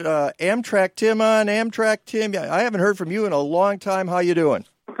put Amtrak Tim on. Amtrak Tim, I haven't heard from you in a long time. How you doing?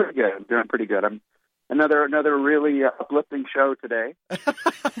 Pretty good. I'm doing pretty good. I'm another really uplifting show today.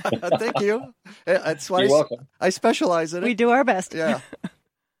 Thank you. That's why You're welcome. I specialize in it. We do our best. Yeah.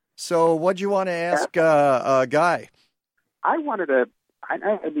 So, what do you want to ask Guy? I wanted to.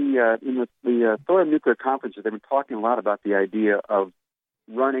 In the thorium nuclear conferences, they've been talking a lot about the idea of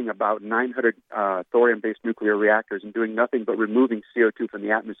running about 900 thorium-based nuclear reactors and doing nothing but removing CO2 from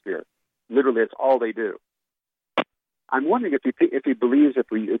the atmosphere. Literally, it's all they do. I'm wondering if he believes if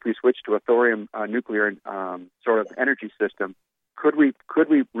we switch to a thorium nuclear sort of energy system, could we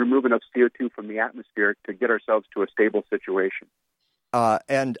remove enough CO2 from the atmosphere to get ourselves to a stable situation?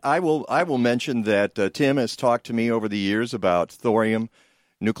 And I will mention that Tim has talked to me over the years about thorium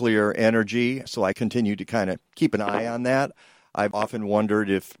nuclear energy, so I continue to kind of keep an eye on that. I've often wondered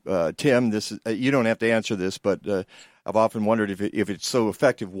if, Tim, this is, you don't have to answer this, but I've often wondered if it's so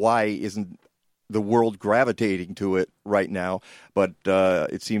effective, why isn't the world gravitating to it right now? But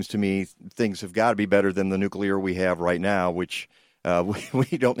it seems to me things have got to be better than the nuclear we have right now, which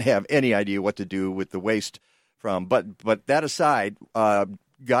we don't have any idea what to do with the waste from. But that aside,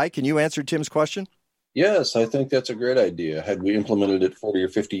 Guy, can you answer Tim's question? Yes, I think that's a great idea. Had we implemented it 40 or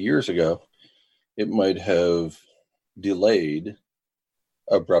 50 years ago, it might have delayed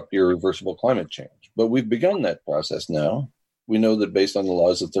abrupt, irreversible climate change. But we've begun that process now. We know that based on the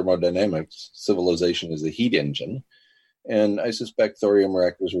laws of thermodynamics, civilization is a heat engine, and I suspect thorium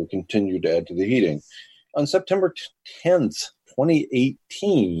reactors will continue to add to the heating. On September 10th,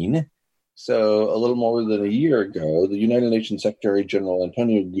 2018, so a little more than a year ago, the United Nations Secretary General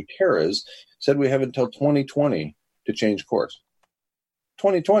Antonio Guterres said we have until 2020 to change course.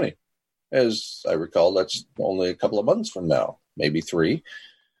 2020. As I recall, that's only a couple of months from now, maybe 3.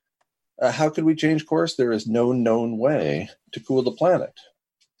 How could we change course? There is no known way to cool the planet.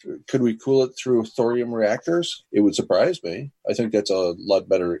 Could we cool it through thorium reactors? It would surprise me. I think that's a lot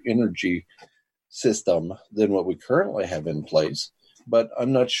better energy system than what we currently have in place. But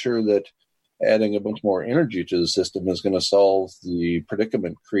I'm not sure that adding a bunch more energy to the system is going to solve the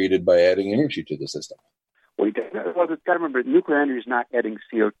predicament created by adding energy to the system. Well, you've got to remember, nuclear energy is not adding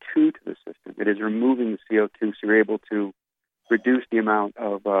CO2 to the system. It is removing the CO2, so you're able to reduce the amount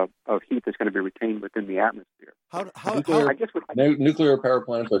of heat that's going to be retained within the atmosphere. Nuclear power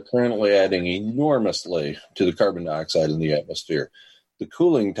plants are currently adding enormously to the carbon dioxide in the atmosphere. The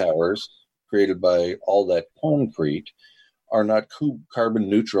cooling towers created by all that concrete are not carbon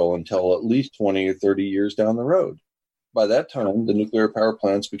neutral until at least 20 or 30 years down the road. By that time, the nuclear power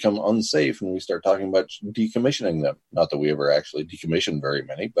plants become unsafe and we start talking about decommissioning them. Not that we ever actually decommission very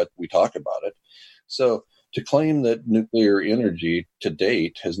many, but we talk about it. So to claim that nuclear energy to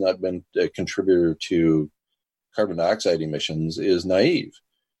date has not been a contributor to carbon dioxide emissions is naive.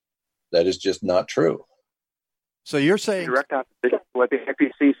 That is just not true. So you're saying... Direct opposition to what the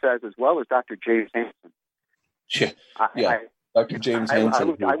IPCC says, as well as Dr. James Hansen. Yeah. Dr. James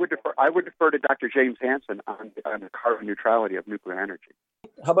Hansen. I would defer to Dr. James Hansen on the carbon neutrality of nuclear energy.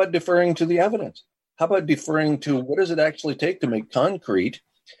 How about deferring to the evidence? How about deferring to what does it actually take to make concrete,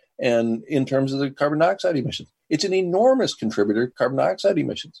 and in terms of the carbon dioxide emissions? It's an enormous contributor to carbon dioxide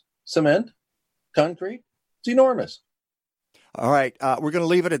emissions. Cement, concrete, it's enormous. All right, we're going to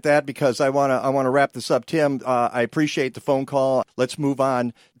leave it at that because I want to wrap this up. Tim, I appreciate the phone call. Let's move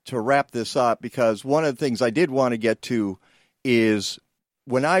on to wrap this up because one of the things I did want to get to is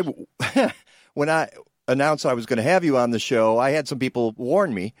when I announced I was going to have you on the show, I had some people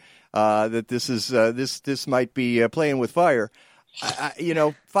warn me that this might be playing with fire.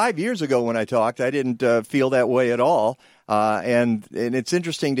 5 years ago when I talked, I didn't feel that way at all, and it's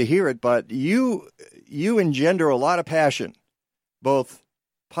interesting to hear it. But you engender a lot of passion, both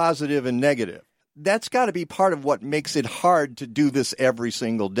positive and negative. That's got to be part of what makes it hard to do this every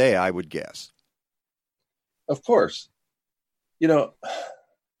single day, I would guess. Of course.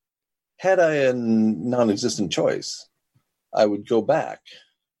 Had I a non-existent choice, I would go back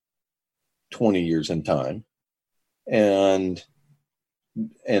 20 years in time and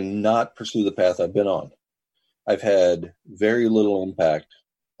not pursue the path I've been on. I've had very little impact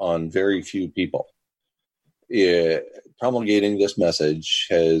on very few people. Promulgating this message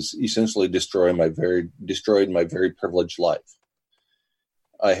has essentially destroyed my very privileged life.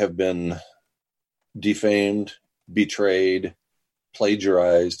 I have been defamed, betrayed,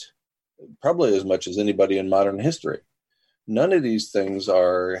 plagiarized, probably as much as anybody in modern history. None of these things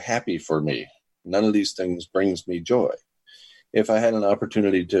are happy for me. None of these things brings me joy. If I had an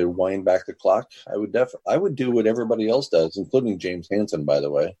opportunity to wind back the clock, I would do what everybody else does, including James Hansen, by the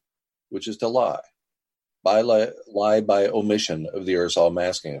way, which is to lie. Lie by omission of the aerosol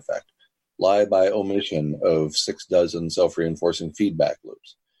masking effect. Lie by omission of 6 dozen self-reinforcing feedback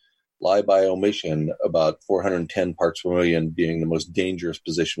loops. Lie by omission about 410 parts per million being the most dangerous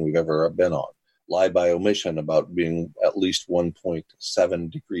position we've ever been on. Lie by omission about being at least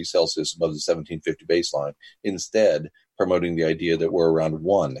 1.7 degrees Celsius above the 1750 baseline, instead promoting the idea that we're around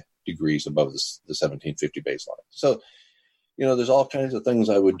 1 degrees above the 1750 baseline. So, there's all kinds of things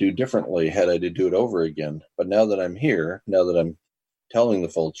I would do differently had I to do it over again. But now that I'm here, now that I'm telling the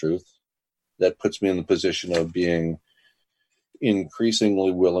full truth, that puts me in the position of being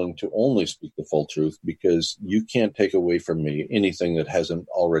increasingly willing to only speak the full truth, because you can't take away from me anything that hasn't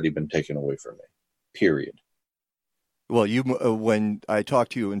already been taken away from me, period. Well, when I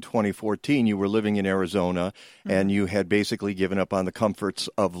talked to you in 2014, you were living in Arizona, and you had basically given up on the comforts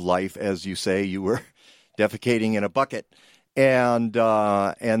of life, as you say. You were defecating in a bucket. And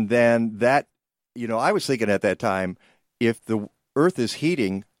then that, I was thinking at that time, if the earth is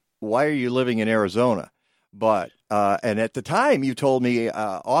heating, why are you living in Arizona? But, and at the time you told me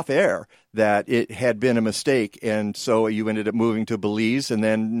off air that it had been a mistake. And so you ended up moving to Belize, and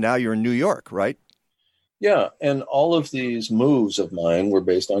then now you're in New York, right? Yeah. And all of these moves of mine were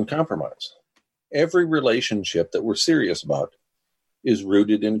based on compromise. Every relationship that we're serious about is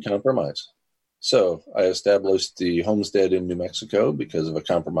rooted in compromise. So I established the homestead in New Mexico because of a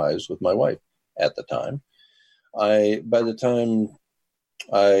compromise with my wife at the time. By the time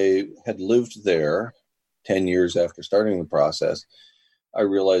I had lived there 10 years after starting the process, I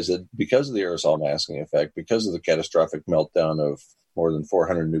realized that because of the aerosol masking effect, because of the catastrophic meltdown of more than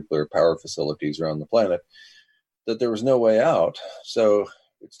 400 nuclear power facilities around the planet, that there was no way out. So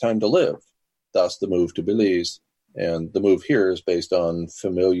it's time to live. Thus the move to Belize. And the move here is based on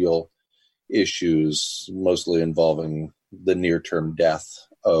familial issues, mostly involving the near-term death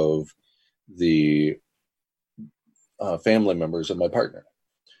of the family members of my partner.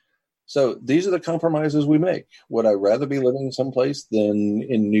 So these are the compromises we make. Would I rather be living someplace than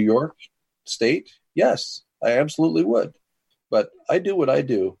in New York State? Yes, I absolutely would. But I do what I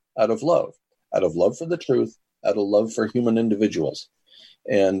do out of love for the truth, out of love for human individuals.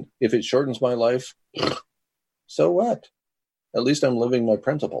 And if it shortens my life, so what? At least I'm living my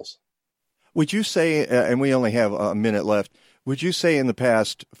principles. Would you say, and we only have a minute left, would you say in the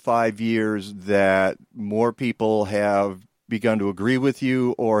past 5 years that more people have begun to agree with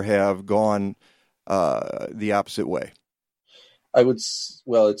you or have gone the opposite way?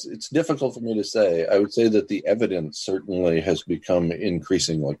 It's difficult for me to say. I would say that the evidence certainly has become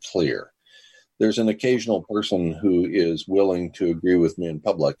increasingly clear. There's an occasional person who is willing to agree with me in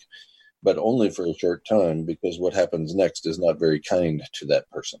public, but only for a short time, because what happens next is not very kind to that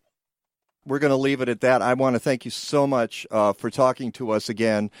person. We're going to leave it at that. I want to thank you so much for talking to us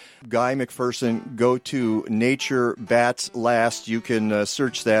again. Guy McPherson, go to Nature Bats Last. You can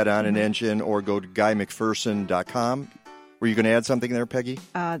search that on an engine or go to guymcpherson.com. Were you going to add something there, Peggy?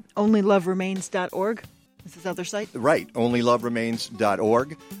 OnlyLoveRemains.org is his other site. Right,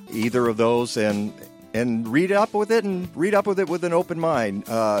 OnlyLoveRemains.org. Either of those, and read up with it, and read up with it with an open mind.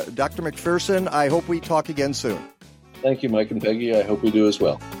 Dr. McPherson, I hope we talk again soon. Thank you, Mike and Peggy. I hope we do as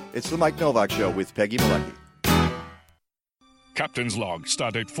well. It's the Mike Novak Show with Peggy Malecki. Captain's log,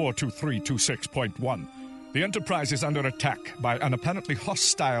 stardate 42326.1. The Enterprise is under attack by an apparently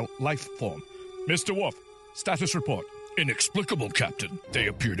hostile life form. Mr. Worf, status report. Inexplicable, Captain. They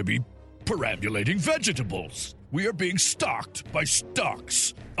appear to be perambulating vegetables. We are being stalked by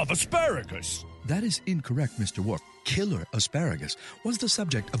stalks of asparagus. That is incorrect, Mr. Worf. Killer asparagus was the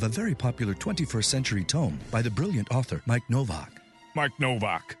subject of a very popular 21st century tome by the brilliant author Mike Novak. Mike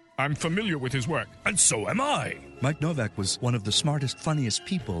Novak. I'm familiar with his work, and so am I. Mike Novak was one of the smartest, funniest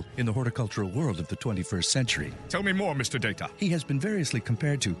people in the horticultural world of the 21st century. Tell me more, Mr. Data. He has been variously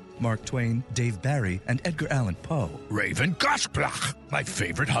compared to Mark Twain, Dave Barry, and Edgar Allan Poe. Raven Gosblach, my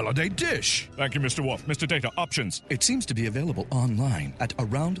favorite holiday dish. Thank you, Mr. Wolf. Mr. Data, options. It seems to be available online at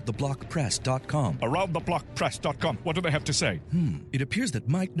aroundtheblockpress.com. Aroundtheblockpress.com. What do they have to say? It appears that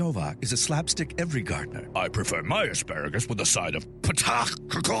Mike Novak is a slapstick every gardener. I prefer my asparagus with a side of patach.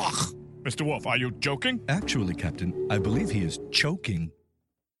 Mr. Wolf, are you joking? Actually, Captain, I believe he is choking.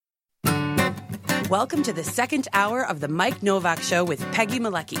 Welcome to the second hour of the Mike Novak Show with Peggy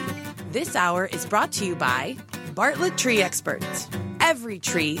Malecki. This hour is brought to you by Bartlett Tree Experts. Every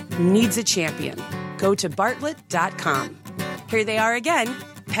tree needs a champion. Go to bartlett.com. Here they are again,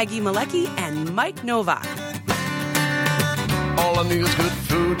 Peggy Malecki and Mike Novak. All I need is good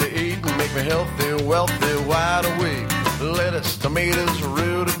food to eat and make me healthy, wealthy, wide awake. Lettuce, tomatoes,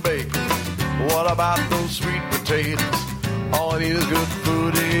 root and bacon. What about those sweet potatoes? All I need is good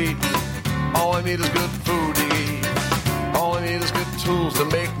food to eat. All I need is good food to eat. All I need is good tools to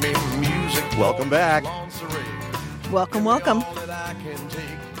make me music. Welcome back. Welcome.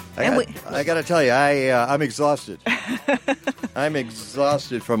 I got to tell you, I'm exhausted. I'm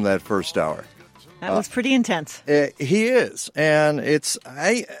exhausted from that first hour. That was pretty intense. He is, and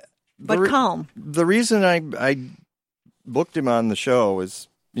but calm. The reason I booked him on the show is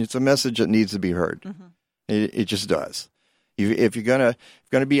it's a message that needs to be heard. Mm-hmm. It just does. If you're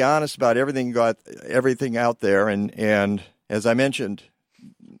gonna be honest about everything out there, and as I mentioned,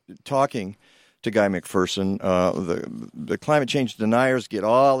 talking to Guy McPherson, the climate change deniers get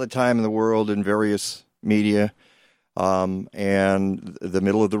all the time in the world in various media, and the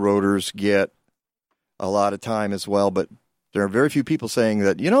middle of the roaders get a lot of time as well. But there are very few people saying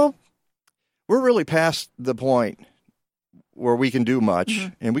that, we're really past the point where we can do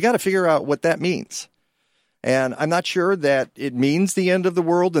much, and we got to figure out what that means. And I'm not sure that it means the end of the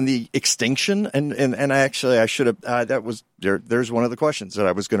world and the extinction. And actually, I should have. That was there's one of the questions that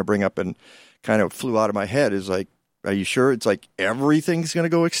I was going to bring up and kind of flew out of my head. Is like, are you sure it's like everything's going to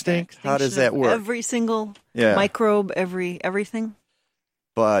go extinct? How does that work? Every single microbe, everything.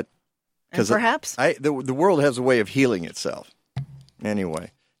 But because perhaps the world has a way of healing itself.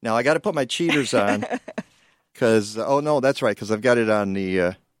 Anyway, now I got to put my cheaters on because that's right, because I've got it on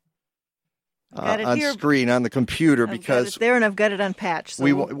the on here. Screen on the computer because got it there and I've got it on patch. So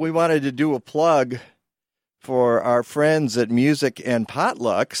we wanted to do a plug for our friends at Music and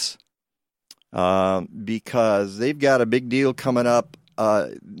Potlucks because they've got a big deal coming up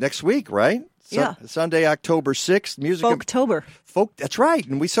next week, right? Sunday, October 6th. Folktober. That's right.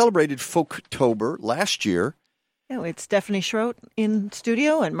 And we celebrated Folktober last year. Yeah, it's Stephanie Schroet in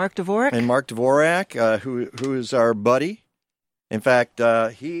studio and Mark Dvorak. Who is our buddy. In fact,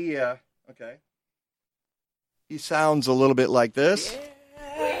 he sounds a little bit like this.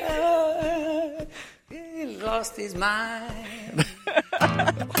 Yeah, he lost his mind.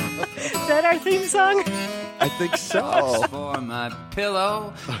 Is that our theme song? I think so. For my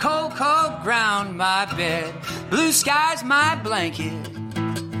pillow, cold, cold ground my bed, blue skies my blanket,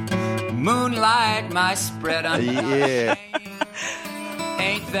 moonlight my spread on yeah.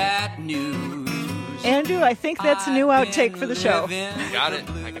 Ain't that news? Andrew, I think that's a new outtake for the show. Got it.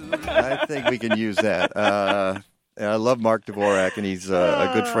 I think we can use that. I love Mark Dvorak, and he's a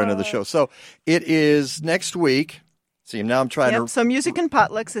good friend of the show. So it is next week. See, now I'm trying to... So Music and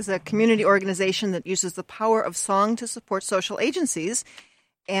Potlucks is a community organization that uses the power of song to support social agencies.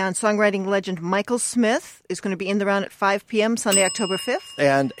 And songwriting legend Michael Smith is going to be in the round at 5 p.m. Sunday, October 5th.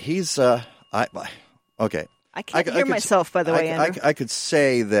 And he's... okay. I can't hear myself, by the way, Andrew. I could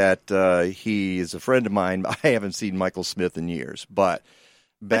say that he is a friend of mine. I haven't seen Michael Smith in years, but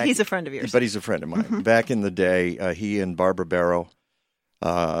he's a friend of yours. But he's a friend of mine. Mm-hmm. Back in the day, he and Barbara Barrow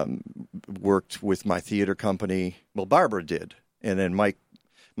worked with my theater company. Well, Barbara did. And then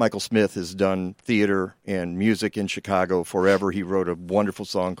Michael Smith has done theater and music in Chicago forever. He wrote a wonderful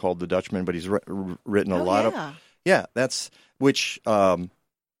song called The Dutchman, but he's written a lot of... Yeah, that's... what's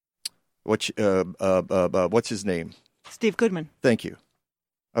his name? Steve Goodman. Thank you.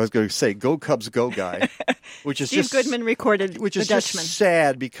 I was going to say "Go Cubs, Go" guy, which is Steve Goodman recorded, which is just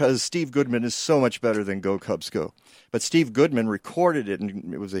sad because Steve Goodman is so much better than "Go Cubs, Go." But Steve Goodman recorded it,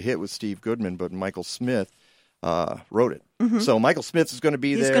 and it was a hit with Steve Goodman. But Michael Smith wrote it. Mm-hmm. So Michael Smith is going to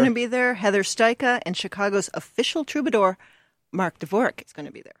be there. He's going to be there. Heather Steica and Chicago's official troubadour, Mark Dvorak, is going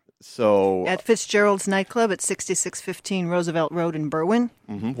to be there. So at Fitzgerald's nightclub at 6615 Roosevelt Road in Berwyn.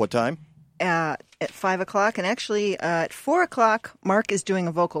 Mm-hmm. What time? At 5 o'clock, and actually at 4 o'clock, Mark is doing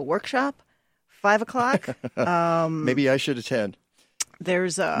a vocal workshop. 5 o'clock. Maybe I should attend.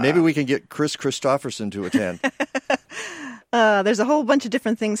 Maybe we can get Chris Christopherson to attend. There's a whole bunch of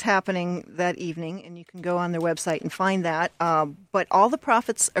different things happening that evening, and you can go on their website and find that. But all the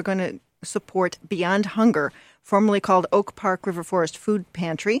profits are going to support Beyond Hunger, formerly called Oak Park River Forest Food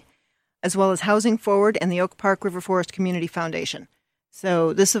Pantry, as well as Housing Forward and the Oak Park River Forest Community Foundation.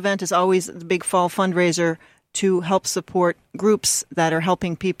 So this event is always the big fall fundraiser to help support groups that are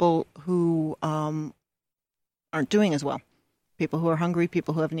helping people who aren't doing as well, people who are hungry,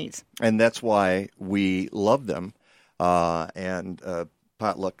 people who have needs. And that's why we love them, and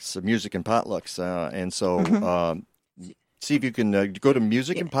potlucks, music and potlucks. And so see if you can go to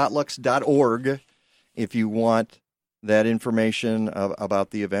musicandpotlucks.org if you want that information about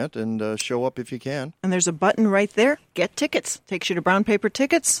the event, and show up if you can. And there's a button right there, Get Tickets. Takes you to brown paper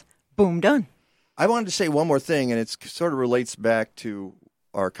tickets. Boom, done. I wanted to say one more thing, and it sort of relates back to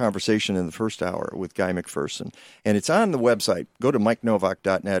our conversation in the first hour with Guy McPherson. And it's on the website. Go to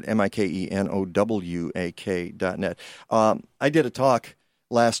mikenovak.net, MikeNowak.net. I did a talk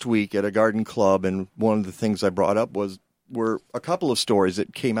last week at a garden club, and one of the things I brought up were a couple of stories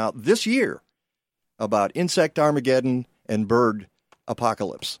that came out this year about insect Armageddon and bird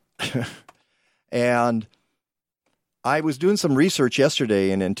apocalypse. And I was doing some research yesterday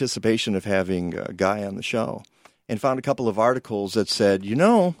in anticipation of having a Guy on the show, and found a couple of articles that said,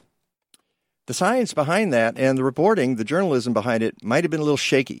 the science behind that and the reporting, the journalism behind it might have been a little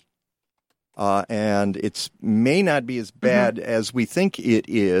shaky. And it may not be as bad as we think it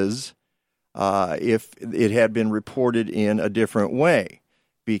is if it had been reported in a different way.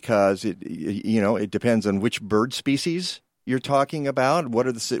 Because it depends on which bird species you're talking about.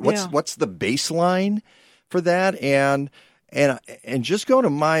 What's the baseline for that? And just go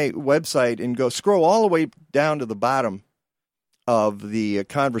to my website and scroll all the way down to the bottom of the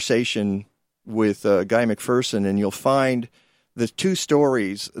conversation with Guy McPherson, and you'll find the two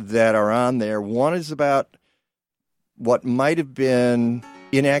stories that are on there. One is about what might have been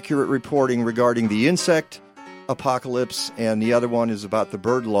inaccurate reporting regarding the insect apocalypse, and the other one is about the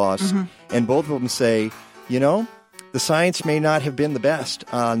bird loss. And both of them say, the science may not have been the best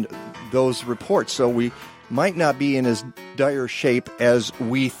on those reports, so we might not be in as dire shape as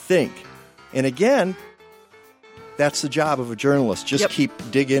we think. And again, that's the job of a journalist. Just keep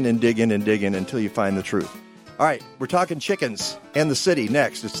digging and digging and digging until you find the truth. All right, we're talking chickens and the city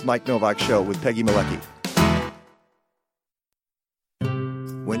next. It's the Mike Novak Show with Peggy Malecki.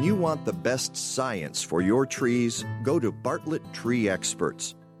 When you want the best science for your trees, go to Bartlett Tree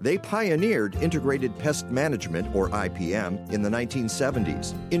Experts. They pioneered integrated pest management, or IPM, in the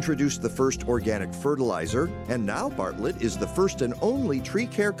 1970s, introduced the first organic fertilizer, and now Bartlett is the first and only tree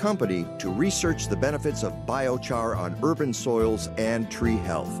care company to research the benefits of biochar on urban soils and tree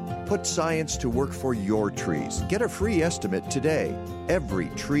health. Put science to work for your trees. Get a free estimate today. Every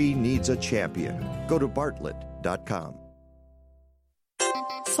tree needs a champion. Go to bartlett.com.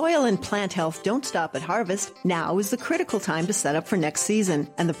 Soil and plant health don't stop at harvest. Now is the critical time to set up for next season.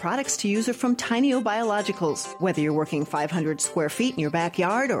 And the products to use are from Tiny Biologicals. Whether you're working 500 square feet in your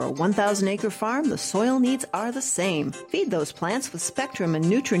backyard or a 1,000-acre farm, the soil needs are the same. Feed those plants with Spectrum and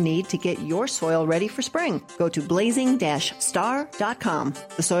Nutri-Need to get your soil ready for spring. Go to blazing-star.com.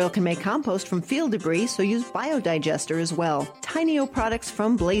 The soil can make compost from field debris, so use Biodigester as well. Tiny products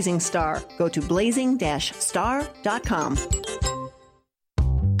from Blazing Star. Go to blazing-star.com.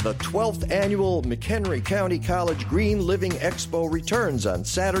 The 12th annual McHenry County College Green Living Expo returns on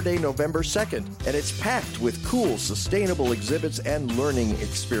Saturday, November 2nd, and it's packed with cool, sustainable exhibits and learning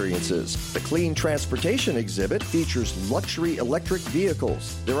experiences. The Clean Transportation exhibit features luxury electric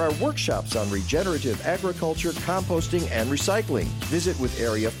vehicles. There are workshops on regenerative agriculture, composting, and recycling. Visit with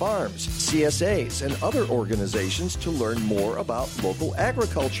area farms, CSAs, and other organizations to learn more about local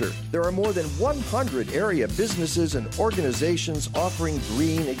agriculture. There are more than 100 area businesses and organizations offering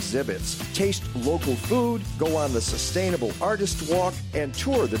green exhibits. Taste local food, go on the Sustainable Artist Walk, and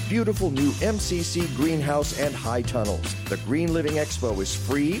tour the beautiful new MCC greenhouse and high tunnels. The Green Living Expo is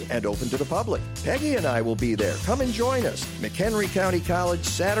free and open to the public. Peggy and I will be there. Come and join us. McHenry County College,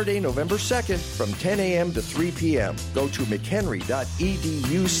 Saturday, November 2nd from 10 a.m. to 3 p.m. Go to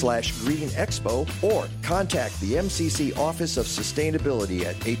mchenry.edu/Green Expo or contact the MCC Office of Sustainability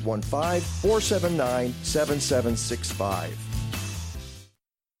at 815-479-7765.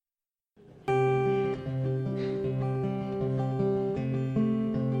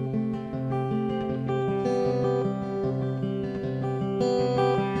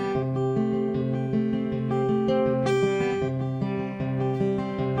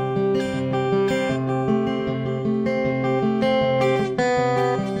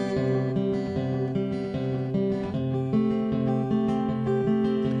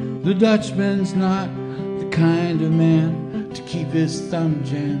 The Dutchman's not the kind of man to keep his thumb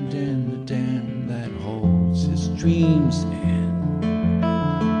jammed in the dam that holds his dreams in.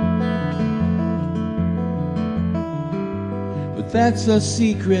 But that's a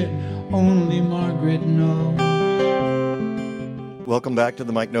secret only Margaret knows. Welcome back to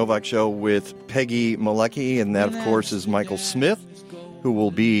the Mike Novak Show with Peggy Malecki, and that, of course, is Michael Smith, who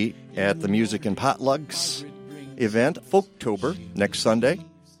will be at the Music and Potlucks event, Folktober, next Sunday.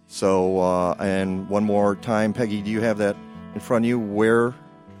 So, and one more time, Peggy, do you have that in front of you? Where?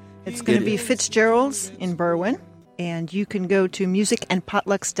 It's going to be Fitzgerald's in Berwyn, and you can go to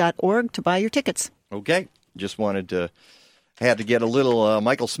musicandpotlucks.org to buy your tickets. Okay. Just had to get a little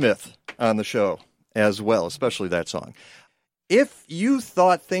Michael Smith on the show as well, especially that song. If you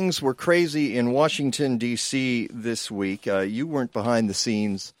thought things were crazy in Washington, D.C. this week, you weren't behind the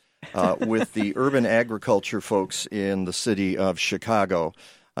scenes with the urban agriculture folks in the city of Chicago.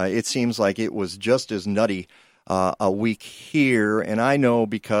 It seems like it was just as nutty a week here, and I know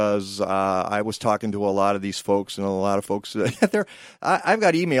because I was talking to a lot of these folks, and a lot of folks, I've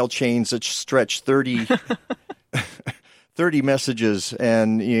got email chains that stretch 30 messages,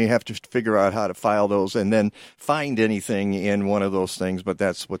 and you have to figure out how to file those and then find anything in one of those things, but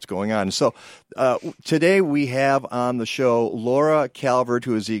that's what's going on. So today we have on the show Laura Calvert,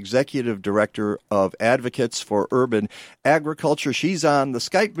 who is the Executive Director of Advocates for Urban Agriculture. She's on the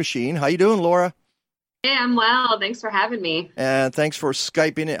Skype machine. How you doing, Laura? Hey, I'm well. Thanks for having me. And thanks for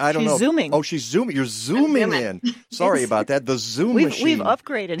Skyping in. I don't know. She's zooming. Oh, she's zooming. You're zooming in. Sorry about that. The Zoom machine. We've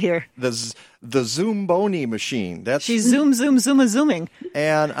upgraded here. The Zoomboni machine. She's zooming.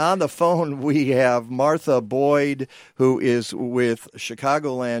 And on the phone, we have Martha Boyd, who is with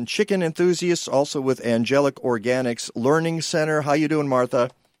Chicagoland Chicken Enthusiasts, also with Angelic Organics Learning Center. How you doing, Martha?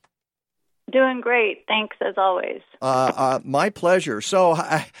 Doing great. Thanks, as always. My pleasure. So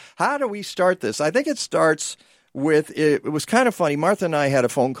how do we start this? I think it starts with, it was kind of funny. Martha and I had a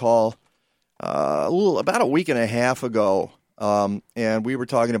phone call about a week and a half ago, and we were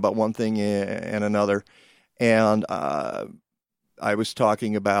talking about one thing and another. And I was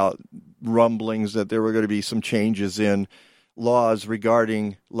talking about rumblings that there were going to be some changes in laws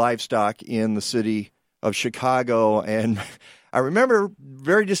regarding livestock in the city of Chicago, and I remember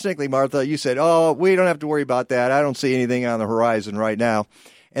very distinctly, Martha, you said, "Oh, we don't have to worry about that. I don't see anything on the horizon right now."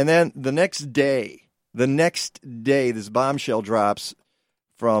 And then the next day, this bombshell drops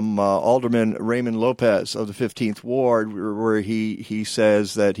from Alderman Raymond Lopez of the 15th Ward, where he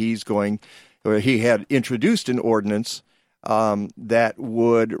says that he had introduced an ordinance that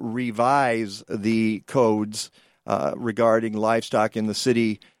would revise the codes regarding livestock in the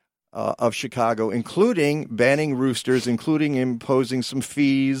city of Chicago, including banning roosters, including imposing some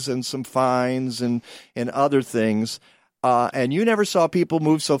fees and some fines and other things. And you never saw people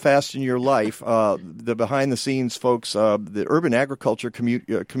move so fast in your life. The behind-the-scenes folks, the urban agriculture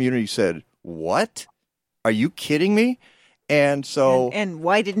community said, "What? Are you kidding me?" And so, and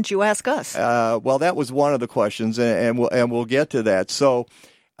why didn't you ask us? Well, that was one of the questions, and we'll get to that. So,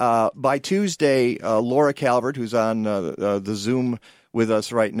 by Tuesday, Laura Calvert, who's on the Zoom with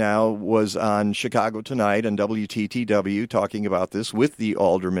us right now, was on Chicago Tonight on WTTW talking about this with the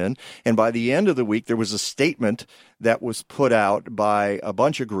aldermen. And by the end of the week, there was a statement that was put out by a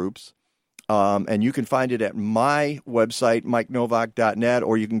bunch of groups. And you can find it at my website, MikeNovak.net,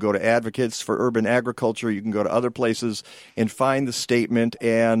 or you can go to Advocates for Urban Agriculture. You can go to other places and find the statement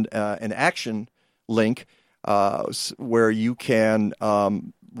and an action link where you can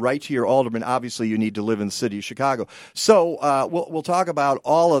write to your alderman. Obviously, you need to live in the city of Chicago. So we'll talk about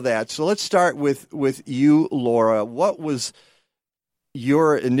all of that. So let's start with you, Laura. What was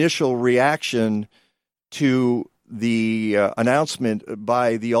your initial reaction to the announcement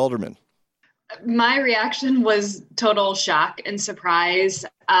by the alderman? My reaction was total shock and surprise.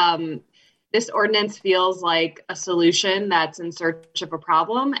 This ordinance feels like a solution that's in search of a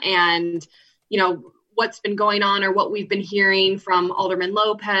problem. And, what's been going on or what we've been hearing from Alderman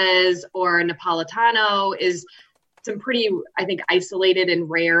Lopez or Napolitano is some pretty, I think, isolated and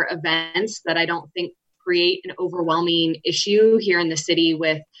rare events that I don't think create an overwhelming issue here in the city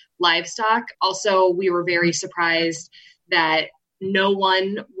with livestock. Also, we were very surprised that no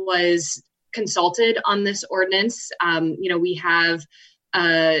one was consulted on this ordinance. We have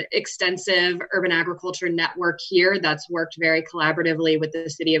an extensive urban agriculture network here that's worked very collaboratively with the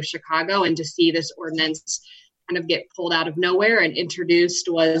city of Chicago, and to see this ordinance kind of get pulled out of nowhere and introduced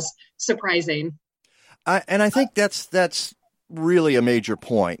was surprising. And I think that's really a major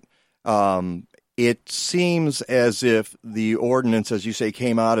point. It seems as if the ordinance, as you say,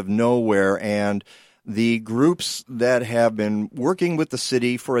 came out of nowhere, and the groups that have been working with the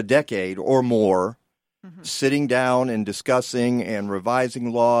city for a decade or more, sitting down and discussing and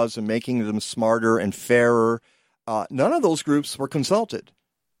revising laws and making them smarter and fairer, none of those groups were consulted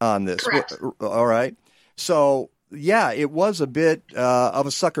on this. Correct. All right. So, yeah, it was a bit of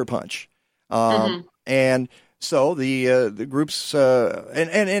a sucker punch. And so the groups,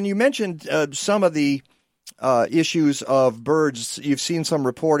 and you mentioned some of the issues of birds. You've seen some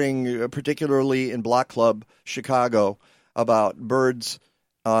reporting, particularly in Block Club Chicago, about birds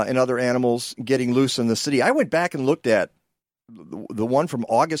and other animals getting loose in the city. I went back and looked at the one from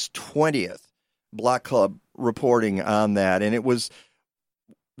August 20th, Block Club reporting on that. And it was,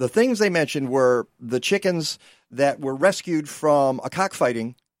 the things they mentioned were the chickens that were rescued from a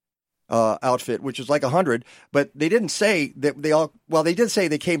cockfighting outfit, which is like 100, but they didn't say that they did say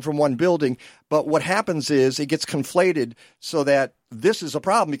they came from one building, but what happens is it gets conflated so that this is a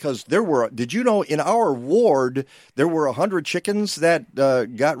problem because did you know in our ward, there were 100 chickens that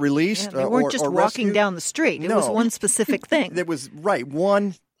got released? Yeah, they weren't just walking rescued down the street. It was one specific thing. That was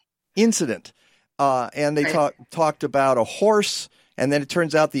one incident. And they talked about a horse, and then it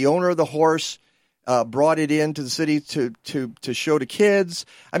turns out the owner of the horse brought it into the city to show to kids.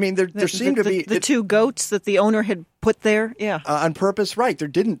 I mean, there seemed to be the two goats that the owner had put there, on purpose. Right? There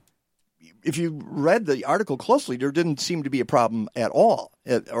didn't. If you read the article closely, there didn't seem to be a problem at all,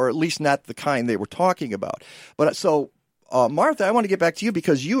 or at least not the kind they were talking about. But so, Martha, I want to get back to you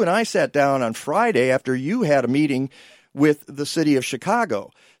because you and I sat down on Friday after you had a meeting with the city of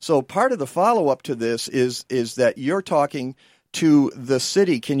Chicago. So part of the follow-up to this is that you're talking to the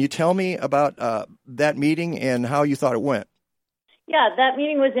city. Can you tell me about that meeting and how you thought it went? Yeah, that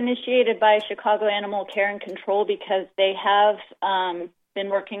meeting was initiated by Chicago Animal Care and Control because they have been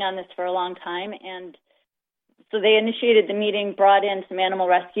working on this for a long time. And so they initiated the meeting, brought in some animal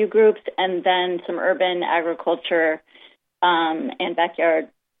rescue groups, and then some urban agriculture and backyard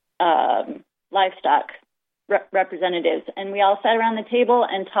livestock representatives. And we all sat around the table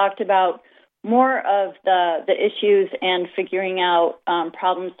and talked about more of the issues and figuring out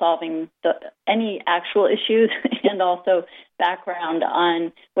problem solving, any actual issues, and also background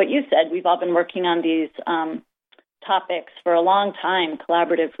on what you said. We've all been working on these topics for a long time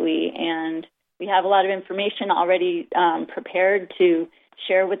collaboratively, and we have a lot of information already prepared to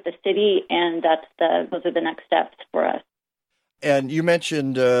share with the city, and those are the next steps for us. And you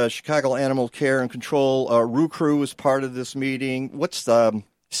mentioned Chicago Animal Care and Control. Roo Crew is part of this meeting. What's the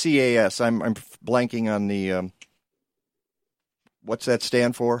CAS? I'm blanking on the. What's that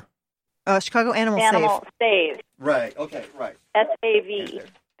stand for? Chicago Animal Save. Right. Okay. Right. SAV.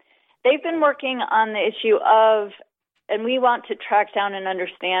 They've been working on the issue of, and we want to track down and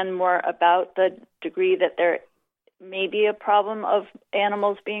understand more about the degree that there may be a problem of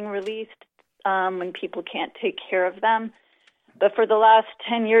animals being released when people can't take care of them. But for the last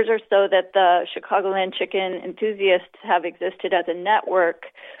 10 years or so that the Chicagoland chicken enthusiasts have existed as a network,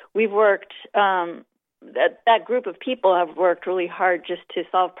 we've worked, that group of people have worked really hard just to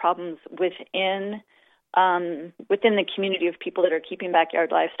solve problems within the community of people that are keeping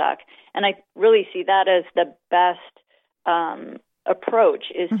backyard livestock. And I really see that as the best approach,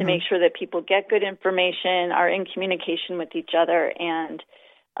 is to make sure that people get good information, are in communication with each other, and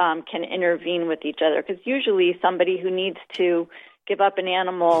can intervene with each other. Because usually somebody who needs to give up an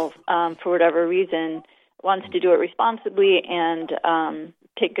animal for whatever reason wants to do it responsibly and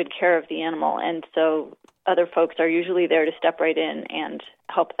take good care of the animal. And so other folks are usually there to step right in and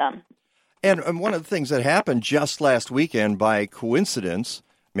help them. And one of the things that happened just last weekend by coincidence,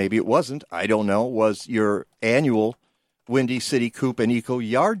 maybe it wasn't, I don't know, was your annual Windy City Coop and Eco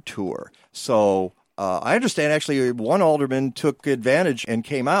Yard Tour. So I understand actually one alderman took advantage and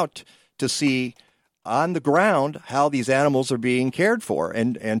came out to see on the ground how these animals are being cared for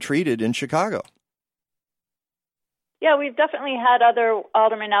and treated in Chicago. Yeah, we've definitely had other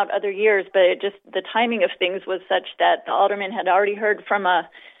aldermen out other years, but the timing of things was such that the alderman had already heard from a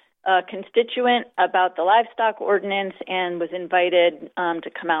constituent about the livestock ordinance and was invited to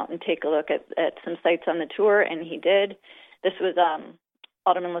come out and take a look at some sites on the tour, and he did. This was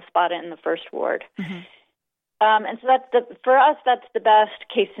Alderman LaSpada in the first ward. And so for us, that's the best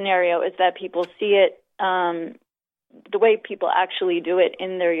case scenario, is that people see it the way people actually do it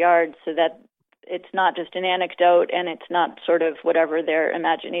in their yards, so that it's not just an anecdote and it's not sort of whatever their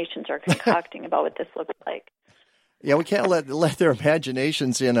imaginations are concocting about what this looks like. Yeah, we can't let their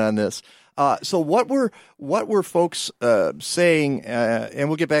imaginations in on this. So what were folks saying? And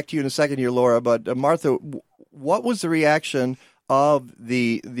we'll get back to you in a second here, Laura. But Martha, what was the reaction of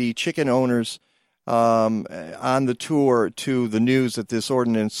the chicken owners on the tour to the news that this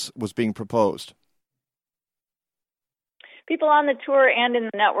ordinance was being proposed? People on the tour and in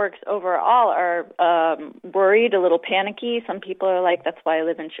the networks overall are worried, a little panicky. Some people are like, that's why I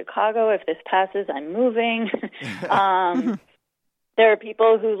live in Chicago. If this passes, I'm moving. There are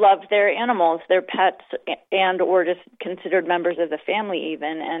people who love their animals, their pets, and or just considered members of the family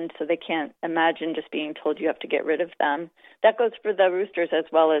even, and so they can't imagine just being told you have to get rid of them. That goes for the roosters as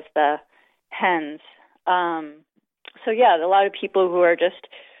well as the hens. So yeah, a lot of people who are just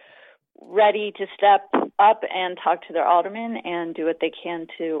ready to step up and talk to their alderman and do what they can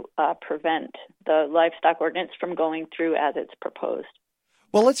to prevent the livestock ordinance from going through as it's proposed.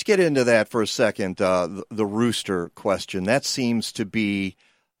 Well, let's get into that for a second, the rooster question. That seems to be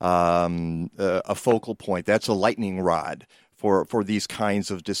a focal point. That's a lightning rod for these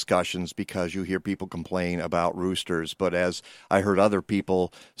kinds of discussions, because you hear people complain about roosters. But as I heard other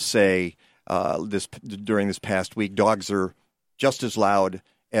people say during this past week, dogs are just as loud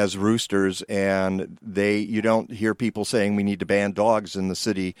as roosters, and you don't hear people saying we need to ban dogs in the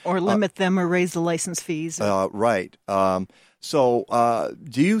city. Or limit them or raise the license fees. Right. So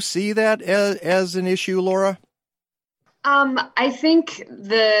do you see that as an issue, Laura? I think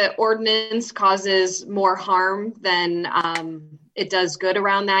the ordinance causes more harm than it does good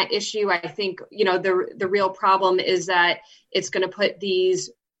around that issue. I think, the real problem is that it's going to put these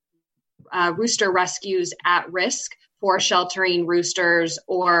rooster rescues at risk for sheltering roosters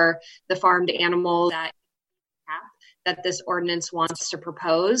or the farmed animals that this ordinance wants to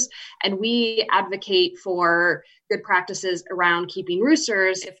propose. And we advocate for good practices around keeping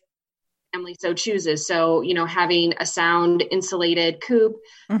roosters if the family so chooses. So, having a sound insulated coop,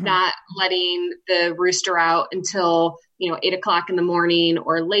 not letting the rooster out until 8 o'clock in the morning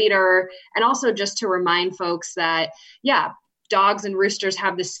or later. And also just to remind folks that, dogs and roosters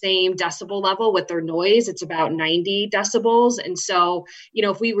have the same decibel level with their noise. It's about 90 decibels. And so,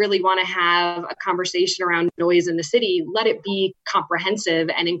 if we really want to have a conversation around noise in the city, let it be comprehensive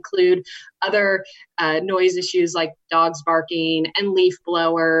and include other noise issues like dogs barking and leaf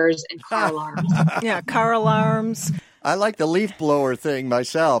blowers and car alarms. Yeah, car alarms. I like the leaf blower thing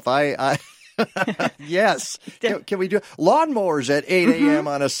myself. I Yes. Can we do lawnmowers at 8 a.m.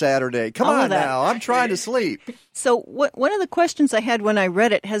 on a Saturday? Come on now. I'm trying to sleep. So one of the questions I had when I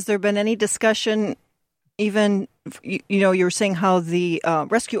read it, has there been any discussion, even, you were saying how the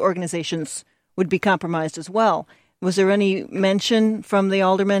rescue organizations would be compromised as well. Was there any mention from the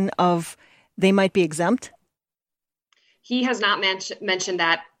alderman of they might be exempt? He has not mentioned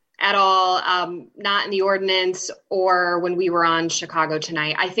that at all, not in the ordinance or when we were on Chicago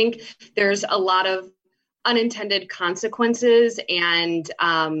Tonight. I think there's a lot of unintended consequences and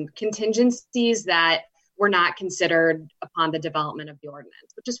contingencies that were not considered upon the development of the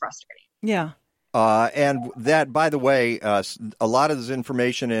ordinance, which is frustrating. Yeah. And that, by the way, a lot of this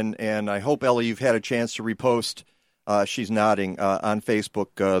information, and I hope, Ellie, you've had a chance to repost, she's nodding, on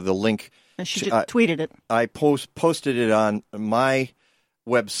Facebook, the link. And she tweeted it. I posted it on my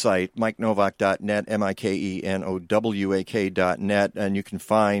website, mikenovak.net, MikeNowak.net, and you can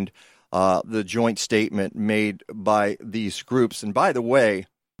find the joint statement made by these groups. And by the way,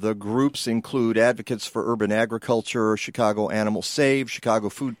 the groups include Advocates for Urban Agriculture, Chicago Animal Save, Chicago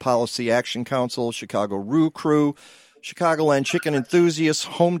Food Policy Action Council, Chicago Roo Crew, Chicagoland Chicken Enthusiasts,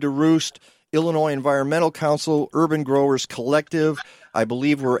 Home to Roost, Illinois Environmental Council, Urban Growers Collective. I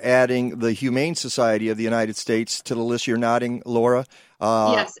believe we're adding the Humane Society of the United States to the list. You're nodding, Laura.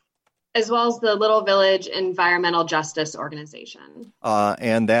 Yes, as well as the Little Village Environmental Justice Organization.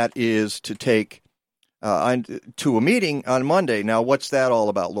 And that is to take to a meeting on Monday. Now, what's that all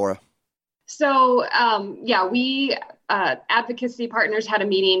about, Laura? So, we advocacy partners had a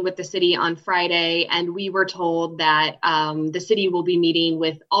meeting with the city on Friday, and we were told that the city will be meeting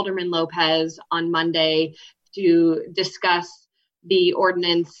with Alderman Lopez on Monday to discuss the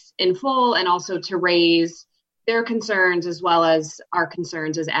ordinance in full and also to raise their concerns as well as our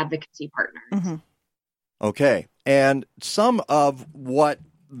concerns as advocacy partners. Mm-hmm. Okay. And some of what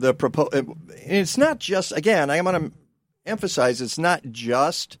the it's not just, again, I want to emphasize, it's not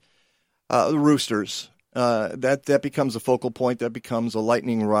just the roosters. That becomes a focal point, that becomes a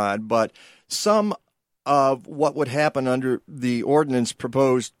lightning rod. But some of what would happen under the ordinance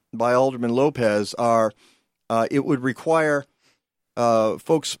proposed by Alderman Lopez are it would require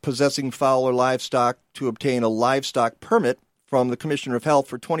folks possessing fowl or livestock to obtain a livestock permit from the Commissioner of Health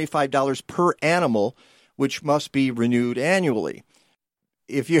for $25 per animal, which must be renewed annually.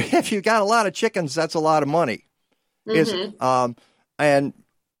 If you got a lot of chickens, that's a lot of money. Mm-hmm. And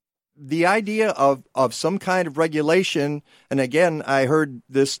the idea of some kind of regulation, and again, I heard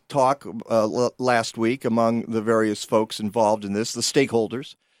this talk last week among the various folks involved in this, the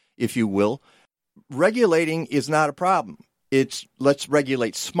stakeholders, if you will. Regulating is not a problem. It's let's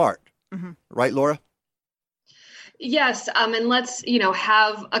regulate smart. Mm-hmm. Right, Laura? Yes, and let's,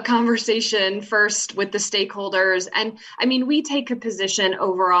 have a conversation first with the stakeholders. And I mean, we take a position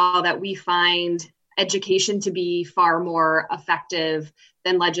overall that we find education to be far more effective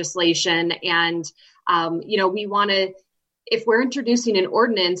than legislation. And, we want to, if we're introducing an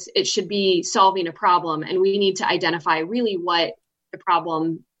ordinance, it should be solving a problem. And we need to identify really what the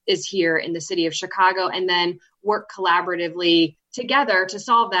problem is here in the city of Chicago and then work collaboratively together to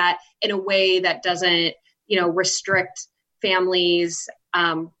solve that in a way that doesn't, restrict families'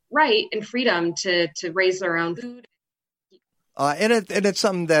 right and freedom to raise their own food. And it's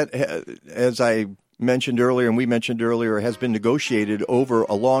something that, as I mentioned earlier and we mentioned earlier, has been negotiated over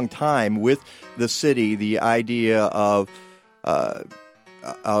a long time with the city. The idea of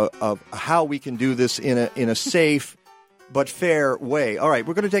how we can do this in a safe but fair way. All right,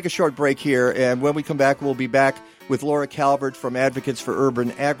 we're going to take a short break here, and when we come back, we'll be back with Laura Calvert from Advocates for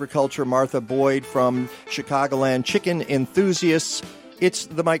Urban Agriculture, Martha Boyd from Chicagoland Chicken Enthusiasts. It's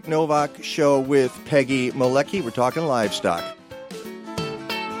the Mike Novak Show with Peggy Malecki. We're talking livestock.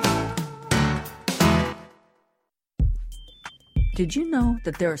 Did you know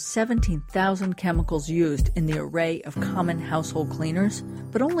that there are 17,000 chemicals used in the array of common household cleaners?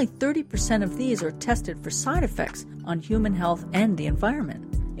 But only 30% of these are tested for side effects on human health and the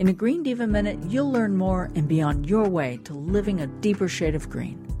environment. In a Green Diva Minute, you'll learn more and be on your way to living a deeper shade of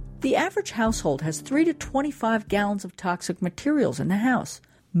green. The average household has 3 to 25 gallons of toxic materials in the house,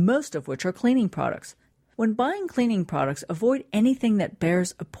 most of which are cleaning products. When buying cleaning products, avoid anything that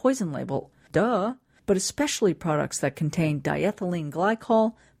bears a poison label. Duh! But especially products that contain diethylene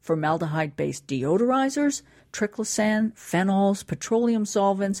glycol, formaldehyde-based deodorizers, triclosan, phenols, petroleum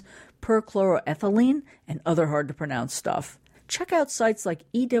solvents, perchloroethylene, and other hard-to-pronounce stuff. Check out sites like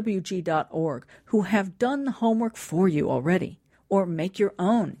EWG.org, who have done the homework for you already. Or make your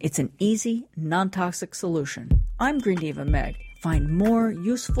own. It's an easy, non-toxic solution. I'm Green Diva Meg. Find more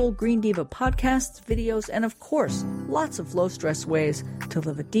useful Green Diva podcasts, videos, and of course, lots of low-stress ways to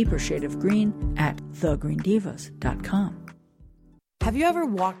live a deeper shade of green at thegreendivas.com. Have you ever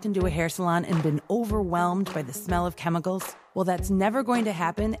walked into a hair salon and been overwhelmed by the smell of chemicals? Well, that's never going to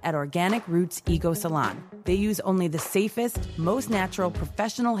happen at Organic Roots Eco Salon. They use only the safest, most natural,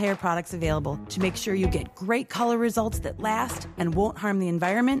 professional hair products available to make sure you get great color results that last and won't harm the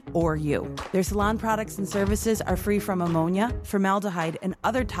environment or you. Their salon products and services are free from ammonia, formaldehyde, and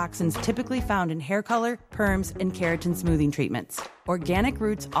other toxins typically found in hair color, perms, and keratin smoothing treatments. Organic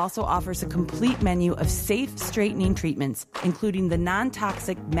Roots also offers a complete menu of safe straightening treatments, including the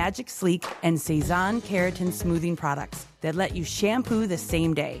non-toxic Magic Sleek and Cezanne keratin smoothing products that let you shampoo the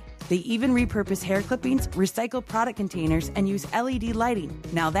same day. They even repurpose hair clippings, recycle product containers, and use LED lighting.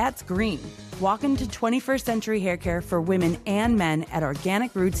 Now that's green. Walk into 21st century hair care for women and men at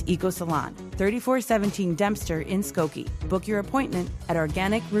Organic Roots Eco Salon, 3417 Dempster in Skokie. Book your appointment at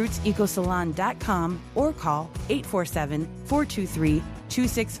organicrootsecosalon.com or call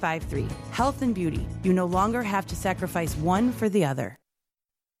 847-423-2653. Health and beauty. You no longer have to sacrifice one for the other.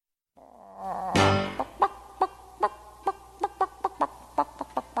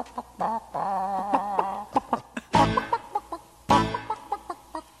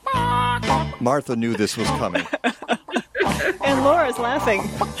 Martha knew this was coming. And Laura's laughing.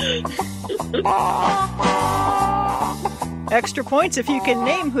 Extra points if you can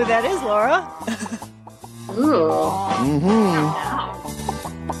name who that is, Laura. Ooh.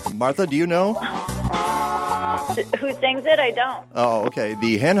 Mm-hmm. Martha, do you know? Who sings it? I don't. Oh, okay.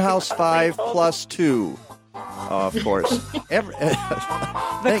 The Hen House 5 plus 2. Of course.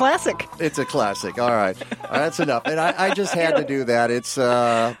 The classic. It's a classic. All right. That's enough. And I just had to do that. It's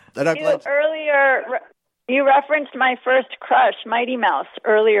and I'm glad. Earlier, you referenced my first crush, Mighty Mouse,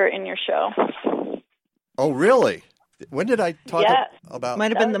 earlier in your show. Oh, really? When did I talk about?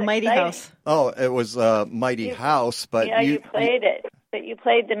 Might have been the Mighty exciting. House. Oh, it was Mighty House, but you played it. But you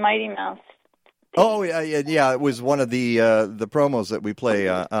played the Mighty Mouse. Oh yeah. It was one of the promos that we play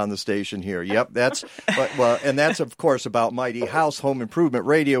on the station here. Yep, that's and that's of course about Mighty House Home Improvement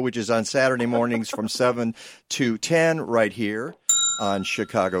Radio, which is on Saturday mornings from 7 to 10 right here on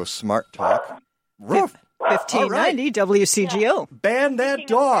Chicago Smart Talk. 1590 WCGO. Ban that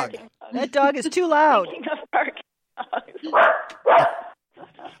dog. That dog is too loud.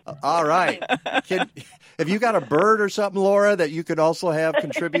 All right. Have you got a bird or something, Laura, that you could also have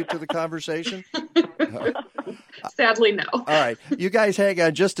contribute to the conversation? Sadly, no. All right. You guys hang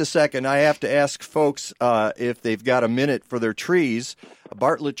on just a second. I have to ask folks if they've got a minute for their trees.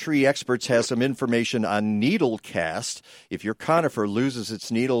 Bartlett Tree Experts has some information on needle cast. If your conifer loses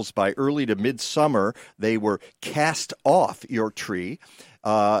its needles by early to midsummer, they were cast off your tree.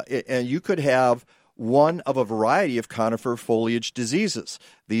 And you could have one of a variety of conifer foliage diseases.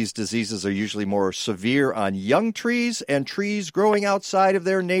 These diseases are usually more severe on young trees and trees growing outside of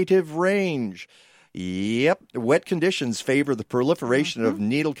their native range. Yep, wet conditions favor the proliferation of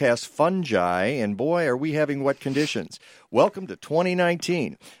needlecast fungi, and boy, are we having wet conditions. Welcome to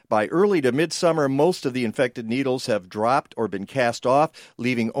 2019. By early to midsummer, most of the infected needles have dropped or been cast off,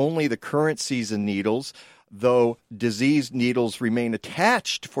 leaving only the current season needles, though diseased needles remain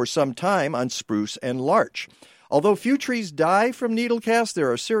attached for some time on spruce and larch. Although few trees die from needle cast,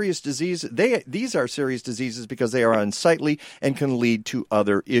 there are serious diseases. These are serious diseases because they are unsightly and can lead to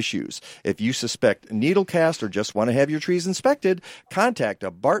other issues. If you suspect needle cast or just want to have your trees inspected, contact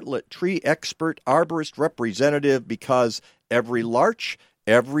a Bartlett Tree Expert arborist representative because every larch,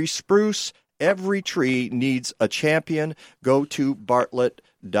 every spruce, every tree needs a champion. Go to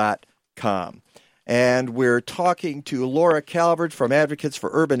bartlett.com. And we're talking to Laura Calvert from Advocates for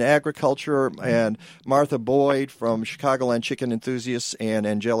Urban Agriculture and Martha Boyd from Chicagoland Chicken Enthusiasts and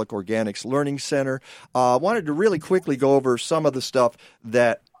Angelic Organics Learning Center. Wanted to really quickly go over some of the stuff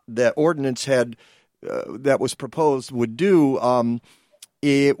that ordinance had that was proposed would do.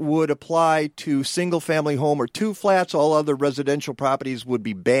 It would apply to single-family home or two flats. All other residential properties would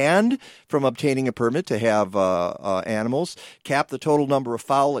be banned from obtaining a permit to have animals. Cap the total number of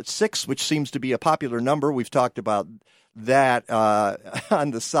fowl at 6, which seems to be a popular number. We've talked about that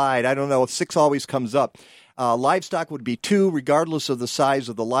on the side. I don't know if 6 always comes up. Livestock would be 2, regardless of the size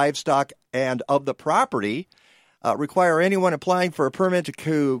of the livestock and of the property. Require anyone applying for a permit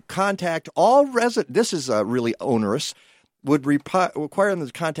to contact all residents. This is really onerous. Would require them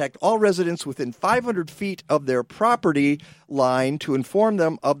to contact all residents within 500 feet of their property line to inform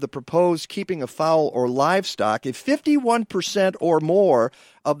them of the proposed keeping of fowl or livestock. If 51% or more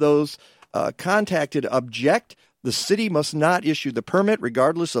of those contacted object, the city must not issue the permit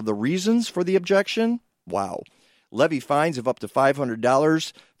regardless of the reasons for the objection. Wow. levy fines of up to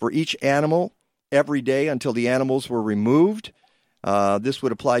 $500 for each animal every day until the animals were removed. This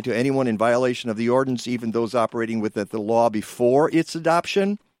would apply to anyone in violation of the ordinance, even those operating within the law before its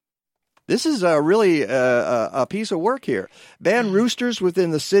adoption. This is really a piece of work here. Ban roosters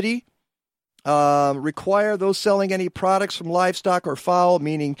within the city. Require those selling any products from livestock or fowl,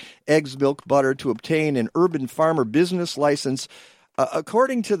 meaning eggs, milk, butter, to obtain an urban farmer business license.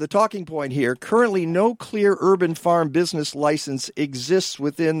 According to the talking point here, currently no clear urban farm business license exists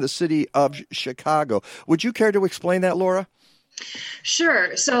within the city of Chicago. Would you care to explain that, Laura?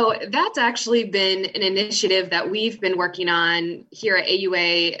 Sure. So that's actually been an initiative that we've been working on here at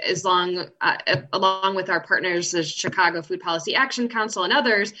AUA along with our partners, the Chicago Food Policy Action Council and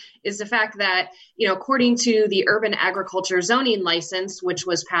others, is the fact that, according to the Urban Agriculture Zoning License, which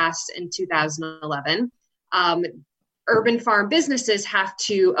was passed in 2011, urban farm businesses have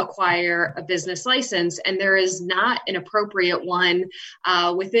to acquire a business license, and there is not an appropriate one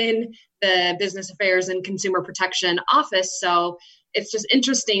within the Business Affairs and Consumer Protection Office. So it's just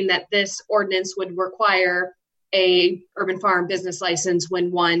interesting that this ordinance would require a urban farm business license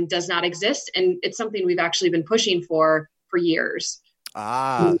when one does not exist, and it's something we've actually been pushing for years.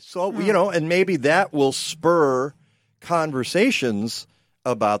 So, and maybe that will spur conversations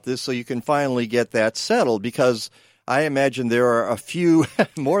about this so you can finally get that settled, because I imagine there are a few,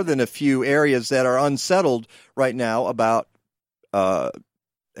 more than a few areas that are unsettled right now about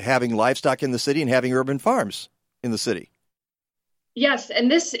having livestock in the city and having urban farms in the city. Yes.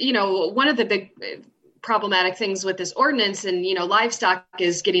 And this, one of the big problematic things with this ordinance, and, livestock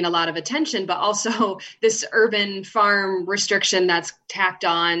is getting a lot of attention, but also this urban farm restriction that's tacked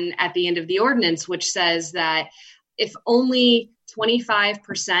on at the end of the ordinance, which says that if only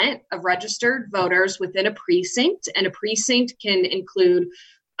 25% of registered voters within a precinct, and a precinct can include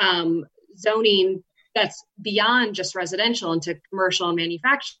zoning that's beyond just residential into commercial and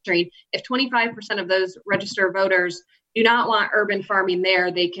manufacturing. If 25% of those registered voters do not want urban farming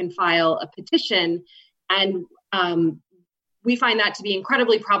there, they can file a petition. And we find that to be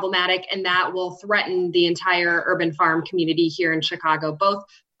incredibly problematic, and that will threaten the entire urban farm community here in Chicago, both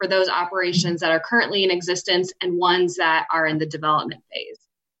for those operations that are currently in existence and ones that are in the development phase.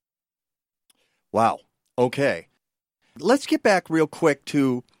 Wow. Okay. Let's get back real quick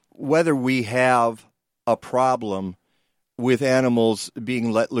to whether we have a problem with animals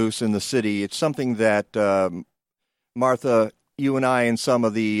being let loose in the city. It's something that Martha, you and I and some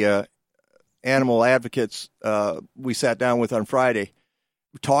of the animal advocates we sat down with on Friday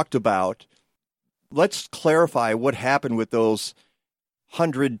talked about. Let's clarify what happened with those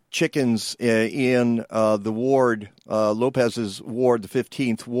 100 chickens in the ward, Lopez's ward, the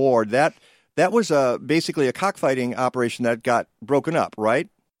 15th ward. That was basically a cockfighting operation that got broken up, right?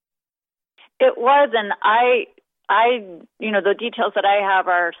 It was, and I the details that I have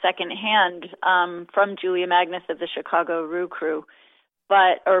are secondhand from Julia Magnus of the Chicago Roo Crew,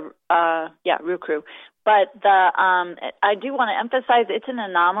 Roo Crew. But I do want to emphasize it's an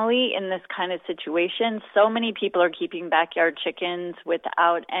anomaly in this kind of situation. So many people are keeping backyard chickens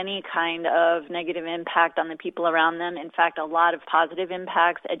without any kind of negative impact on the people around them. In fact, a lot of positive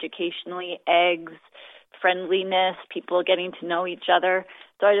impacts educationally, eggs, friendliness, people getting to know each other.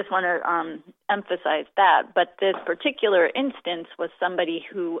 So I just want to emphasize that. But this particular instance was somebody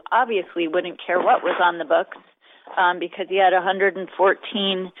who obviously wouldn't care what was on the books, because he had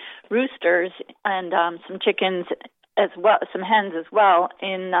 114 roosters and some chickens as well, some hens as well,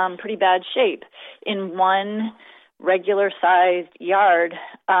 in pretty bad shape in one regular-sized yard.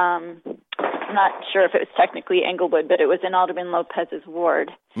 I'm not sure if it was technically Englewood, but it was in Alderman Lopez's ward.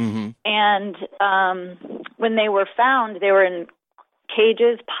 Mm-hmm. And when they were found, they were in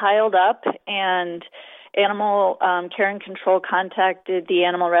cages piled up, and Animal Care and Control contacted the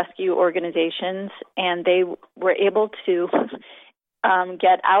animal rescue organizations, and they were able to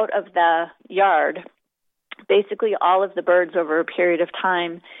get out of the yard basically all of the birds over a period of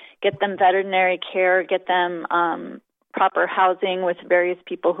time, get them veterinary care, get them proper housing with various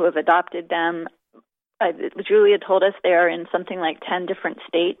people who have adopted them. Julia told us they are in something like 10 different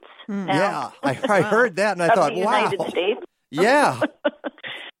states now. Yeah, I heard that, and I thought, wow. United States. Yeah.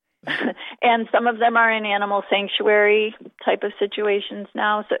 And some of them are in animal sanctuary type of situations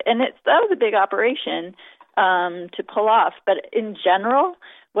now. So, and that was a big operation to pull off. But in general,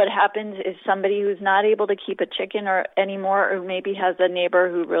 what happens is somebody who's not able to keep a chicken or anymore, or maybe has a neighbor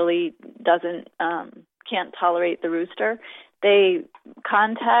who really can't tolerate the rooster, they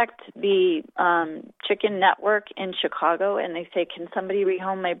contact the chicken network in Chicago, and they say, can somebody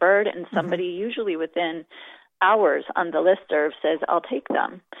rehome my bird? And somebody usually within hours on the listserv says, I'll take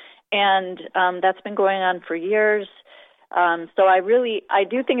them. And that's been going on for years. So I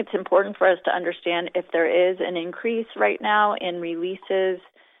do think it's important for us to understand if there is an increase right now in releases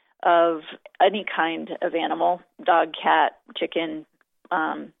of any kind of animal, dog, cat, chicken.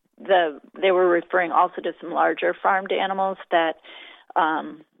 They were referring also to some larger farmed animals that,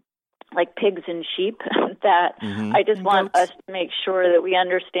 like pigs and sheep, that I just want us to make sure that we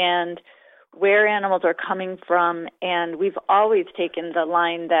understand where animals are coming from. And we've always taken the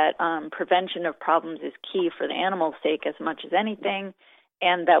line that prevention of problems is key for the animal's sake as much as anything,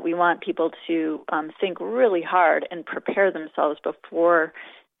 and that we want people to think really hard and prepare themselves before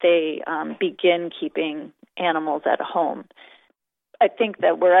they begin keeping animals at home. I think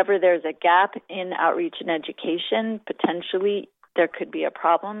that wherever there's a gap in outreach and education, potentially there could be a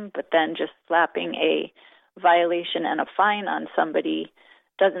problem, but then just slapping a violation and a fine on somebody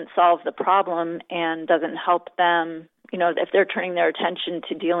doesn't solve the problem and doesn't help them. You know, if they're turning their attention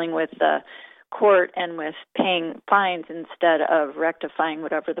to dealing with the court and with paying fines instead of rectifying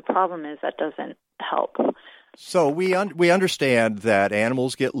whatever the problem is, that doesn't help. So we understand that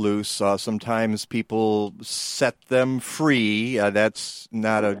animals get loose. Sometimes people set them free. That's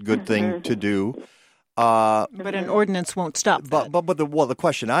not a good thing to do. But an ordinance won't stop that. But the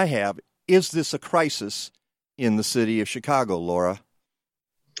question I have, is this a crisis in the city of Chicago, Laura?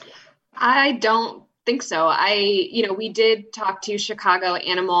 I don't think so. We did talk to Chicago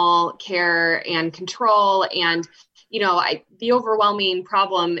Animal Care and Control, and the overwhelming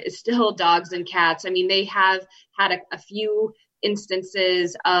problem is still dogs and cats. I mean, they have had a few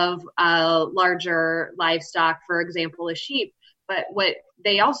instances of larger livestock, for example, a sheep. But what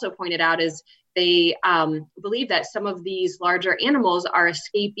they also pointed out is they believe that some of these larger animals are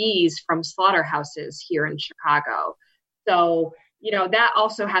escapees from slaughterhouses here in Chicago. So, that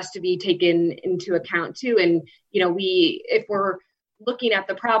also has to be taken into account too. And, if we're looking at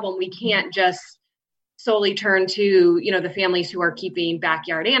the problem, we can't just solely turn to, the families who are keeping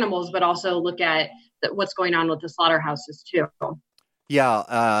backyard animals, but also look at what's going on with the slaughterhouses too.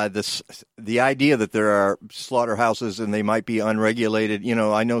 Yeah, the idea that there are slaughterhouses and they might be unregulated.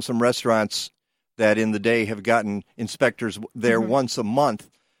 I know some restaurants that in the day have gotten inspectors there once a month,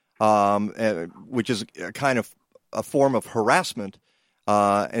 which is kind of a form of harassment.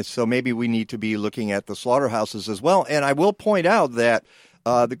 And so maybe we need to be looking at the slaughterhouses as well. And I will point out that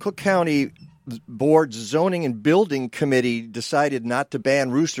the Cook County Board's Zoning and Building Committee decided not to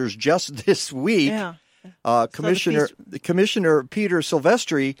ban roosters just this week. Yeah. Commissioner Peter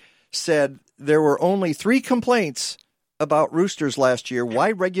Silvestri said there were only 3 complaints about roosters last year.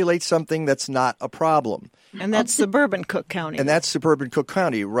 Why regulate something that's not a problem? And that's suburban Cook County. And that's suburban Cook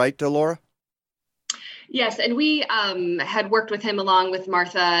County, right, Laura? Yes, and we had worked with him along with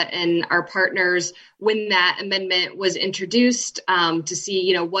Martha and our partners when that amendment was introduced to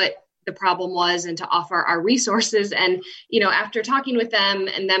see, what the problem was and to offer our resources. And, after talking with them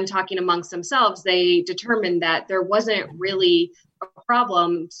and them talking amongst themselves, they determined that there wasn't really a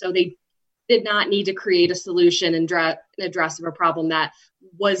problem. So they did not need to create a solution and address of a problem that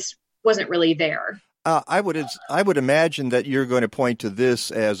wasn't really there. I would imagine that you're going to point to this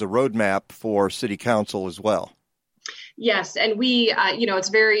as a roadmap for City Council as well. Yes, and we, it's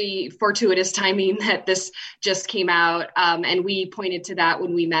very fortuitous timing that this just came out, and we pointed to that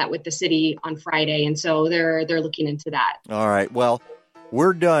when we met with the city on Friday, and so they're looking into that. All right, well,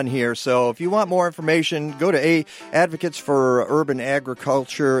 we're done here. So if you want more information, go to Advocates for Urban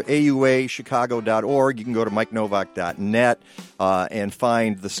Agriculture, AUAChicago.org. You can go to MikeNovak.net and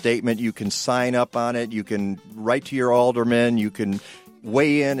find the statement. You can sign up on it. You can write to your alderman. You can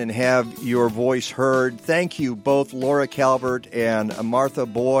weigh in and have your voice heard. Thank you both, Laura Calvert and Martha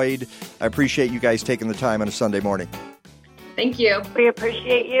Boyd. I appreciate you guys taking the time on a Sunday morning. Thank you. We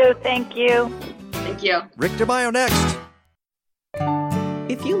appreciate you. Thank you. Thank you. Rick DeMaio next.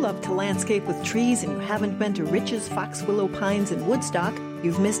 If you love to landscape with trees and you haven't been to Rich's Fox Willow Pines in Woodstock,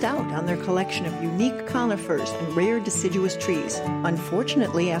 you've missed out on their collection of unique conifers and rare deciduous trees.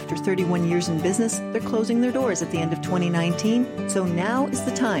 Unfortunately, after 31 years in business, they're closing their doors at the end of 2019, so now is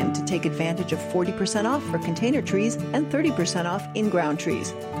the time to take advantage of 40% off for container trees and 30% off in-ground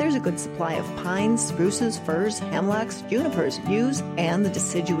trees. There's a good supply of pines, spruces, firs, hemlocks, junipers, yews, and the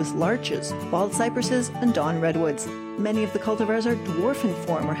deciduous larches, bald cypresses, and dawn redwoods. Many of the cultivars are dwarf in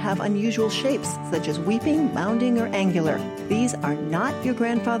form or have unusual shapes, such as weeping, mounding, or angular. These are not your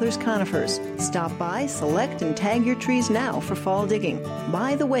grandfather's conifers. Stop by, select, and tag your trees now for fall digging.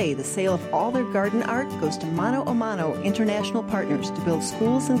 By the way, the sale of all their garden art goes to Mano a Mano International Partners to build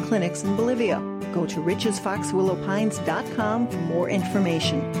schools and clinics in Bolivia. Go to richesfoxwillowpines.com for more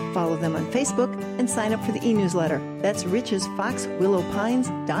information. Follow them on Facebook and sign up for the e-newsletter. That's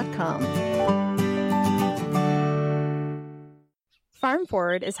richesfoxwillowpines.com. Farm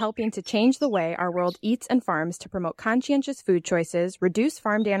Forward is helping to change the way our world eats and farms to promote conscientious food choices, reduce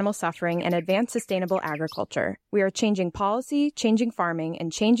farmed animal suffering, and advance sustainable agriculture. We are changing policy, changing farming,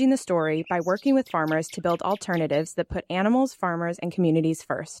 and changing the story by working with farmers to build alternatives that put animals, farmers, and communities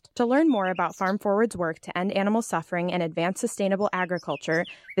first. To learn more about Farm Forward's work to end animal suffering and advance sustainable agriculture,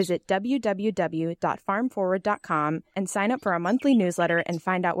 visit www.farmforward.com and sign up for our monthly newsletter and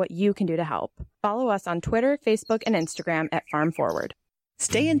find out what you can do to help. Follow us on Twitter, Facebook, and Instagram at Farm Forward.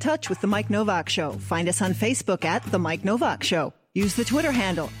 Stay in touch with The Mike Novak Show. Find us on Facebook at The Mike Novak Show. Use the Twitter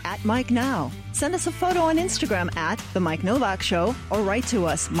handle at MikeNow. Send us a photo on Instagram at The Mike Novak Show or write to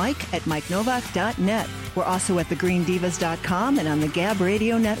us, mike@mikenovak.net. We're also at thegreendivas.com and on the Gab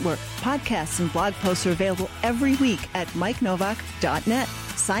Radio Network. Podcasts and blog posts are available every week at mikenovak.net.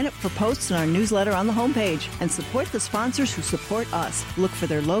 Sign up for posts in our newsletter on the homepage and support the sponsors who support us. Look for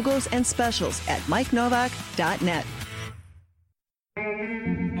their logos and specials at mikenovak.net.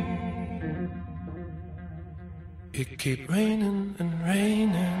 It keep raining and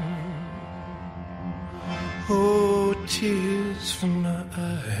raining. Oh, tears from my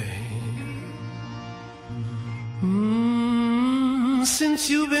eyes. Since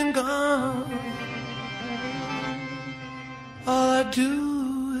you've been gone, all I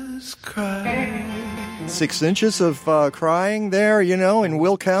do is cry. 6 inches of crying there, in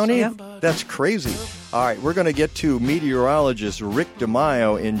Will County. Yep. That's crazy. All right, we're going to get to meteorologist Rick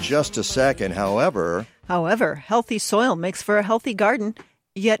DeMaio in just a second. However, healthy soil makes for a healthy garden,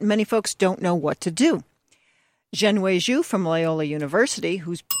 yet many folks don't know what to do. Zhenwei Zhu from Loyola University,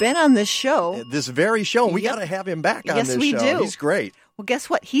 who's been on this show. This very show. We got to have him back on this show. Yes, we do. He's great. Well, guess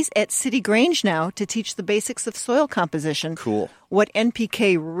what? He's at City Grange now to teach the basics of soil composition. Cool. What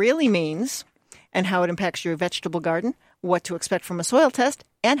NPK really means and how it impacts your vegetable garden, what to expect from a soil test,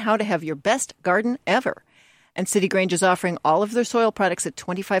 and how to have your best garden ever. And City Grange is offering all of their soil products at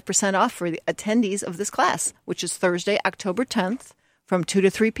 25% off for the attendees of this class, which is Thursday, October 10th from 2 to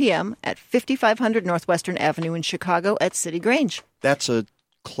 3 p.m. at 5500 Northwestern Avenue in Chicago at City Grange. That's a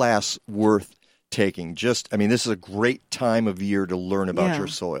class worth taking. This is a great time of year to learn about your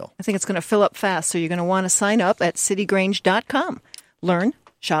soil. I think it's going to fill up fast, so you're going to want to sign up at citygrange.com. Learn,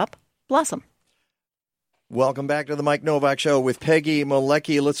 shop, blossom. Welcome back to the Mike Novak Show with Peggy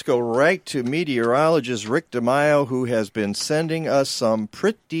Malecki. Let's go right to meteorologist Rick DeMaio, who has been sending us some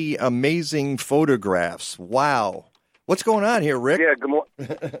pretty amazing photographs. Wow. What's going on here, Rick? Yeah, good morning.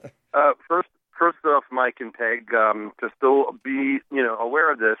 First off, Mike and Peg, to still be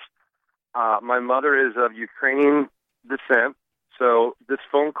aware of this, my mother is of Ukrainian descent, so this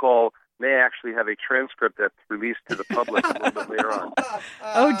phone call may actually have a transcript that's released to the public a little bit later on.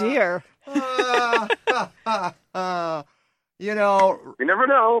 Oh, dear. You never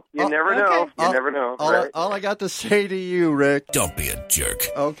know. You never know. You never know. All I got to say to you, Rick. Don't be a jerk.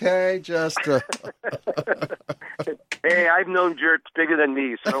 Okay, just... Hey, I've known jerks bigger than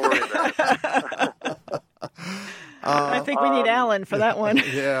me, so don't worry about it. I think we need Alan for that one.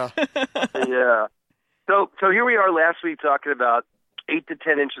 Yeah. Yeah. So here we are last week talking about 8 to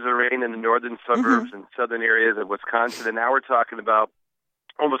 10 inches of rain in the northern suburbs and southern areas of Wisconsin, and now we're talking about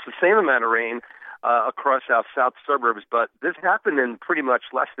almost the same amount of rain across our south suburbs, but this happened in pretty much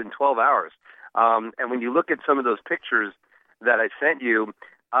less than 12 hours. And when you look at some of those pictures that I sent you,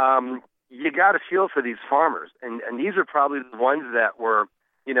 you got to feel for these farmers. And these are probably the ones that were,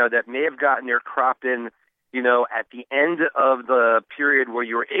 that may have gotten their crop in, at the end of the period where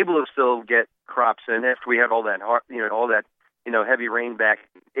you were able to still get crops in after we had all that, heavy rain back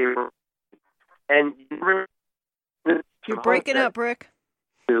in April. And you're breaking up, Rick.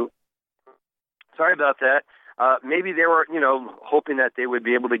 Sorry about that. Maybe they were, hoping that they would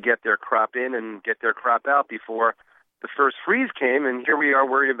be able to get their crop in and get their crop out before the first freeze came, and here we are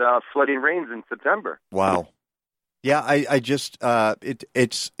worried about flooding rains in September. Wow. Yeah, I just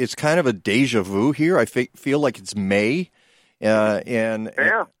it's kind of a deja vu here. I feel like it's May, and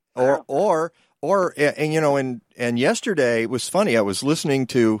yesterday it was funny. I was listening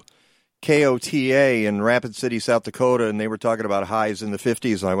to KOTA in Rapid City, South Dakota, and they were talking about highs in the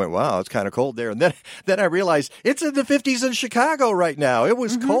 50s, and I went, wow, it's kind of cold there. And then I realized it's in the 50s in Chicago right now. It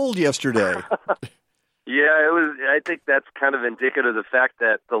was cold yesterday. Yeah, it was. I think that's kind of indicative of the fact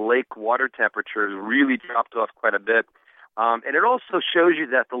that the lake water temperatures really dropped off quite a bit. And it also shows you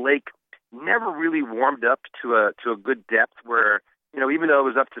that the lake never really warmed up to a good depth where, even though it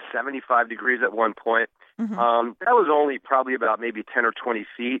was up to 75 degrees at one point, that was only probably about maybe 10 or 20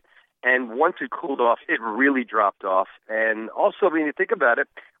 feet. And once it cooled off, it really dropped off. And also, when you think about it,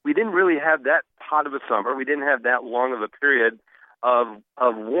 we didn't really have that hot of a summer. We didn't have that long of a period of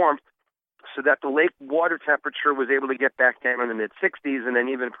warmth, so that the lake water temperature was able to get back down in the mid-60s, and then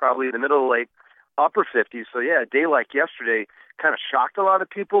even probably the middle of the lake, upper 50s. So, yeah, a day like yesterday kind of shocked a lot of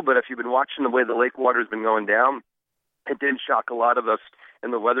people, but if you've been watching the way the lake water has been going down, it didn't shock a lot of us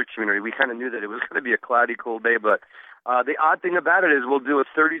in the weather community. We kind of knew that it was going to be a cloudy, cool day, but the odd thing about it is we'll do a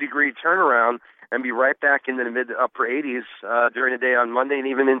 30-degree turnaround and be right back into the mid to upper 80s during the day on Monday and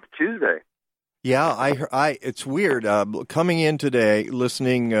even into Tuesday. Yeah, it's weird. Coming in today,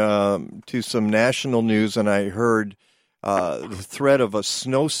 listening to some national news, and I heard the threat of a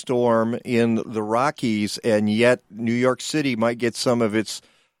snowstorm in the Rockies, and yet New York City might get some of its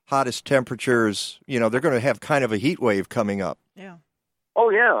hottest temperatures. You know, they're going to have kind of a heat wave coming up. Yeah. Oh,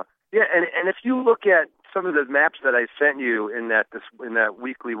 yeah. Yeah, and if you look at some of the maps that I sent you in that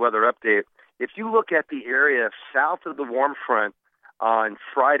weekly weather update, if you look at the area south of the warm front, on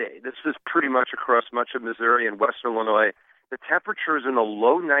Friday, this is pretty much across much of Missouri and western Illinois, the temperature is in the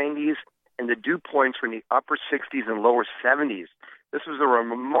low 90s and the dew points were in the upper 60s and lower 70s. This was a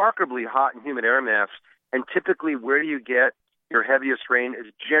remarkably hot and humid air mass, and typically where you get your heaviest rain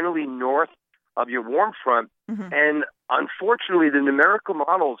is generally north of your warm front. Mm-hmm. And unfortunately, the numerical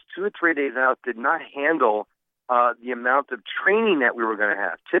models 2 or 3 days out did not handle the amount of training that we were going to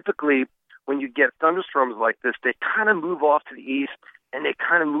have. Typically, when you get thunderstorms like this, they kind of move off to the east, and they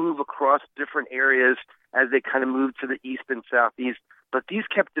kind of move across different areas as they kind of move to the east and southeast. But these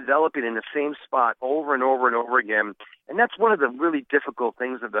kept developing in the same spot over and over and over again. And that's one of the really difficult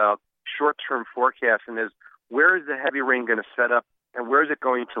things about short-term forecasting is where is the heavy rain going to set up and where is it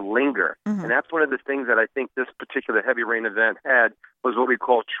going to linger? Mm-hmm. And that's one of the things that I think this particular heavy rain event had was what we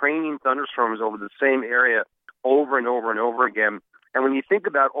call training thunderstorms over the same area over and over and over again. And when you think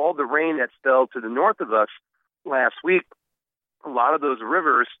about all the rain that fell to the north of us last week, a lot of those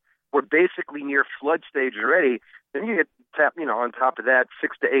rivers were basically near flood stage already. Then you get on top of that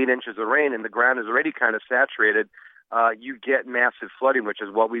 6 to 8 inches of rain, and the ground is already kind of saturated. You get massive flooding, which is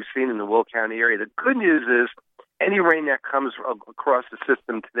what we've seen in the Will County area. The good news is any rain that comes across the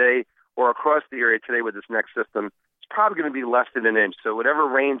system today or across the area today with this next system is probably going to be less than an inch. So whatever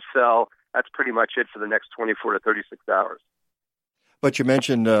rain fell, that's pretty much it for the next 24 to 36 hours. But you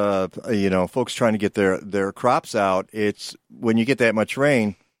mentioned, folks trying to get their crops out. It's when you get that much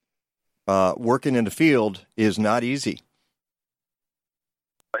rain, working in the field is not easy.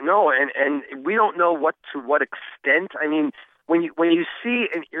 No, and we don't know to what extent. I mean, when you see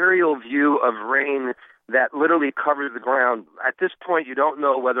an aerial view of rain that literally covers the ground, at this point you don't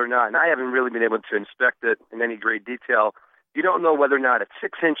know whether or not, and I haven't really been able to inspect it in any great detail, you don't know whether or not it's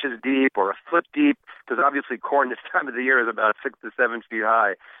 6 inches deep or a foot deep, because obviously corn this time of the year is about 6 to 7 feet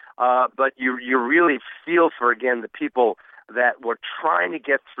high. But you really feel for, again, the people that were trying to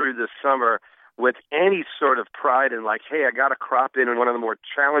get through this summer with any sort of pride and like, hey, I got a crop in one of the more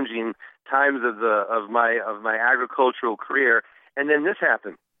challenging times of my agricultural career, and then this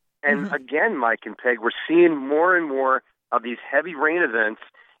happened. And again, Mike and Peg, we're seeing more and more of these heavy rain events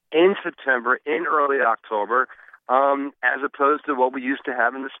in September, in early October, as opposed to what we used to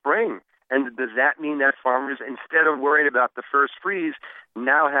have in the spring. And does that mean that farmers, instead of worrying about the first freeze,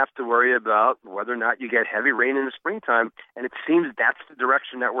 now have to worry about whether or not you get heavy rain in the springtime? And it seems that's the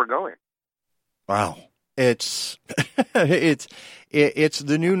direction that we're going. Wow. It's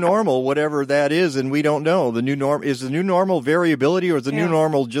the new normal, whatever that is, and we don't know. The new norm is the new normal variability, or is the new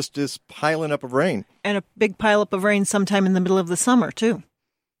normal just this piling up of rain? And a big pileup of rain sometime in the middle of the summer, too.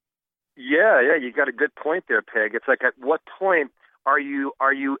 Yeah, you got a good point there, Peg. It's like, at what point are you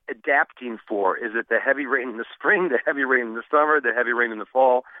adapting for? Is it the heavy rain in the spring, the heavy rain in the summer, the heavy rain in the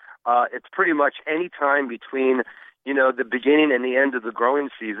fall? It's pretty much any time between, the beginning and the end of the growing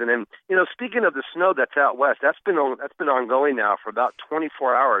season. And, speaking of the snow that's out west, that's been ongoing now for about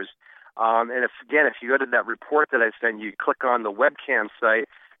 24 hours. And if you go to that report that I sent you, click on the webcam site,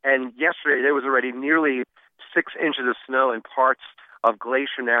 and yesterday there was already nearly 6 inches of snow in parts of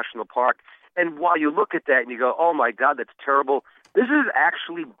Glacier National Park. And while you look at that and you go, oh my God, that's terrible, this is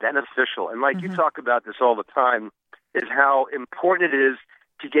actually beneficial. And Mike, you talk about this all the time, is how important it is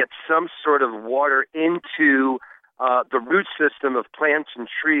to get some sort of water into the root system of plants and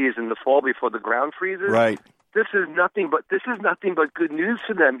trees in the fall before the ground freezes. Right. This is nothing but good news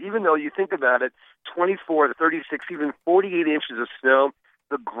for them. Even though you think about it, 24 to 36, even 48 inches of snow,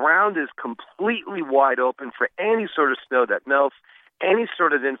 the ground is completely wide open for any sort of snow that melts, any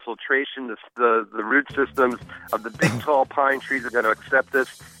sort of infiltration. The root systems of the big, tall pine trees are going to accept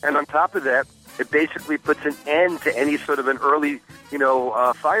this. And on top of that, it basically puts an end to any sort of an early,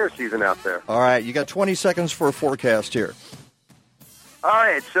 fire season out there. All right, you got 20 seconds for a forecast here. All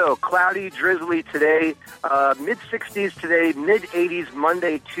right, so cloudy, drizzly today, mid-60s today, mid-80s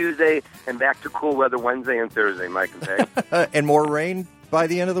Monday, Tuesday, and back to cool weather Wednesday and Thursday, Mike and Peg. And more rain by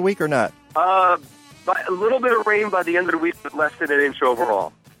the end of the week or not? A little bit of rain by the end of the week, but less than an inch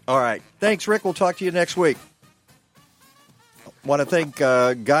overall. All right. Thanks, Rick. We'll talk to you next week. Want to thank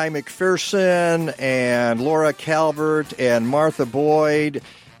Guy McPherson and Laura Calvert and Martha Boyd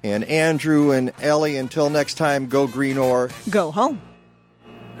and Andrew and Ellie. Until next time, go green or go home.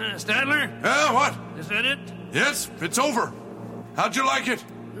 Stadler? What? Is that it? Yes, it's over. How'd you like it?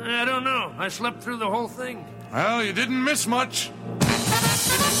 I don't know. I slept through the whole thing. Well, you didn't miss much.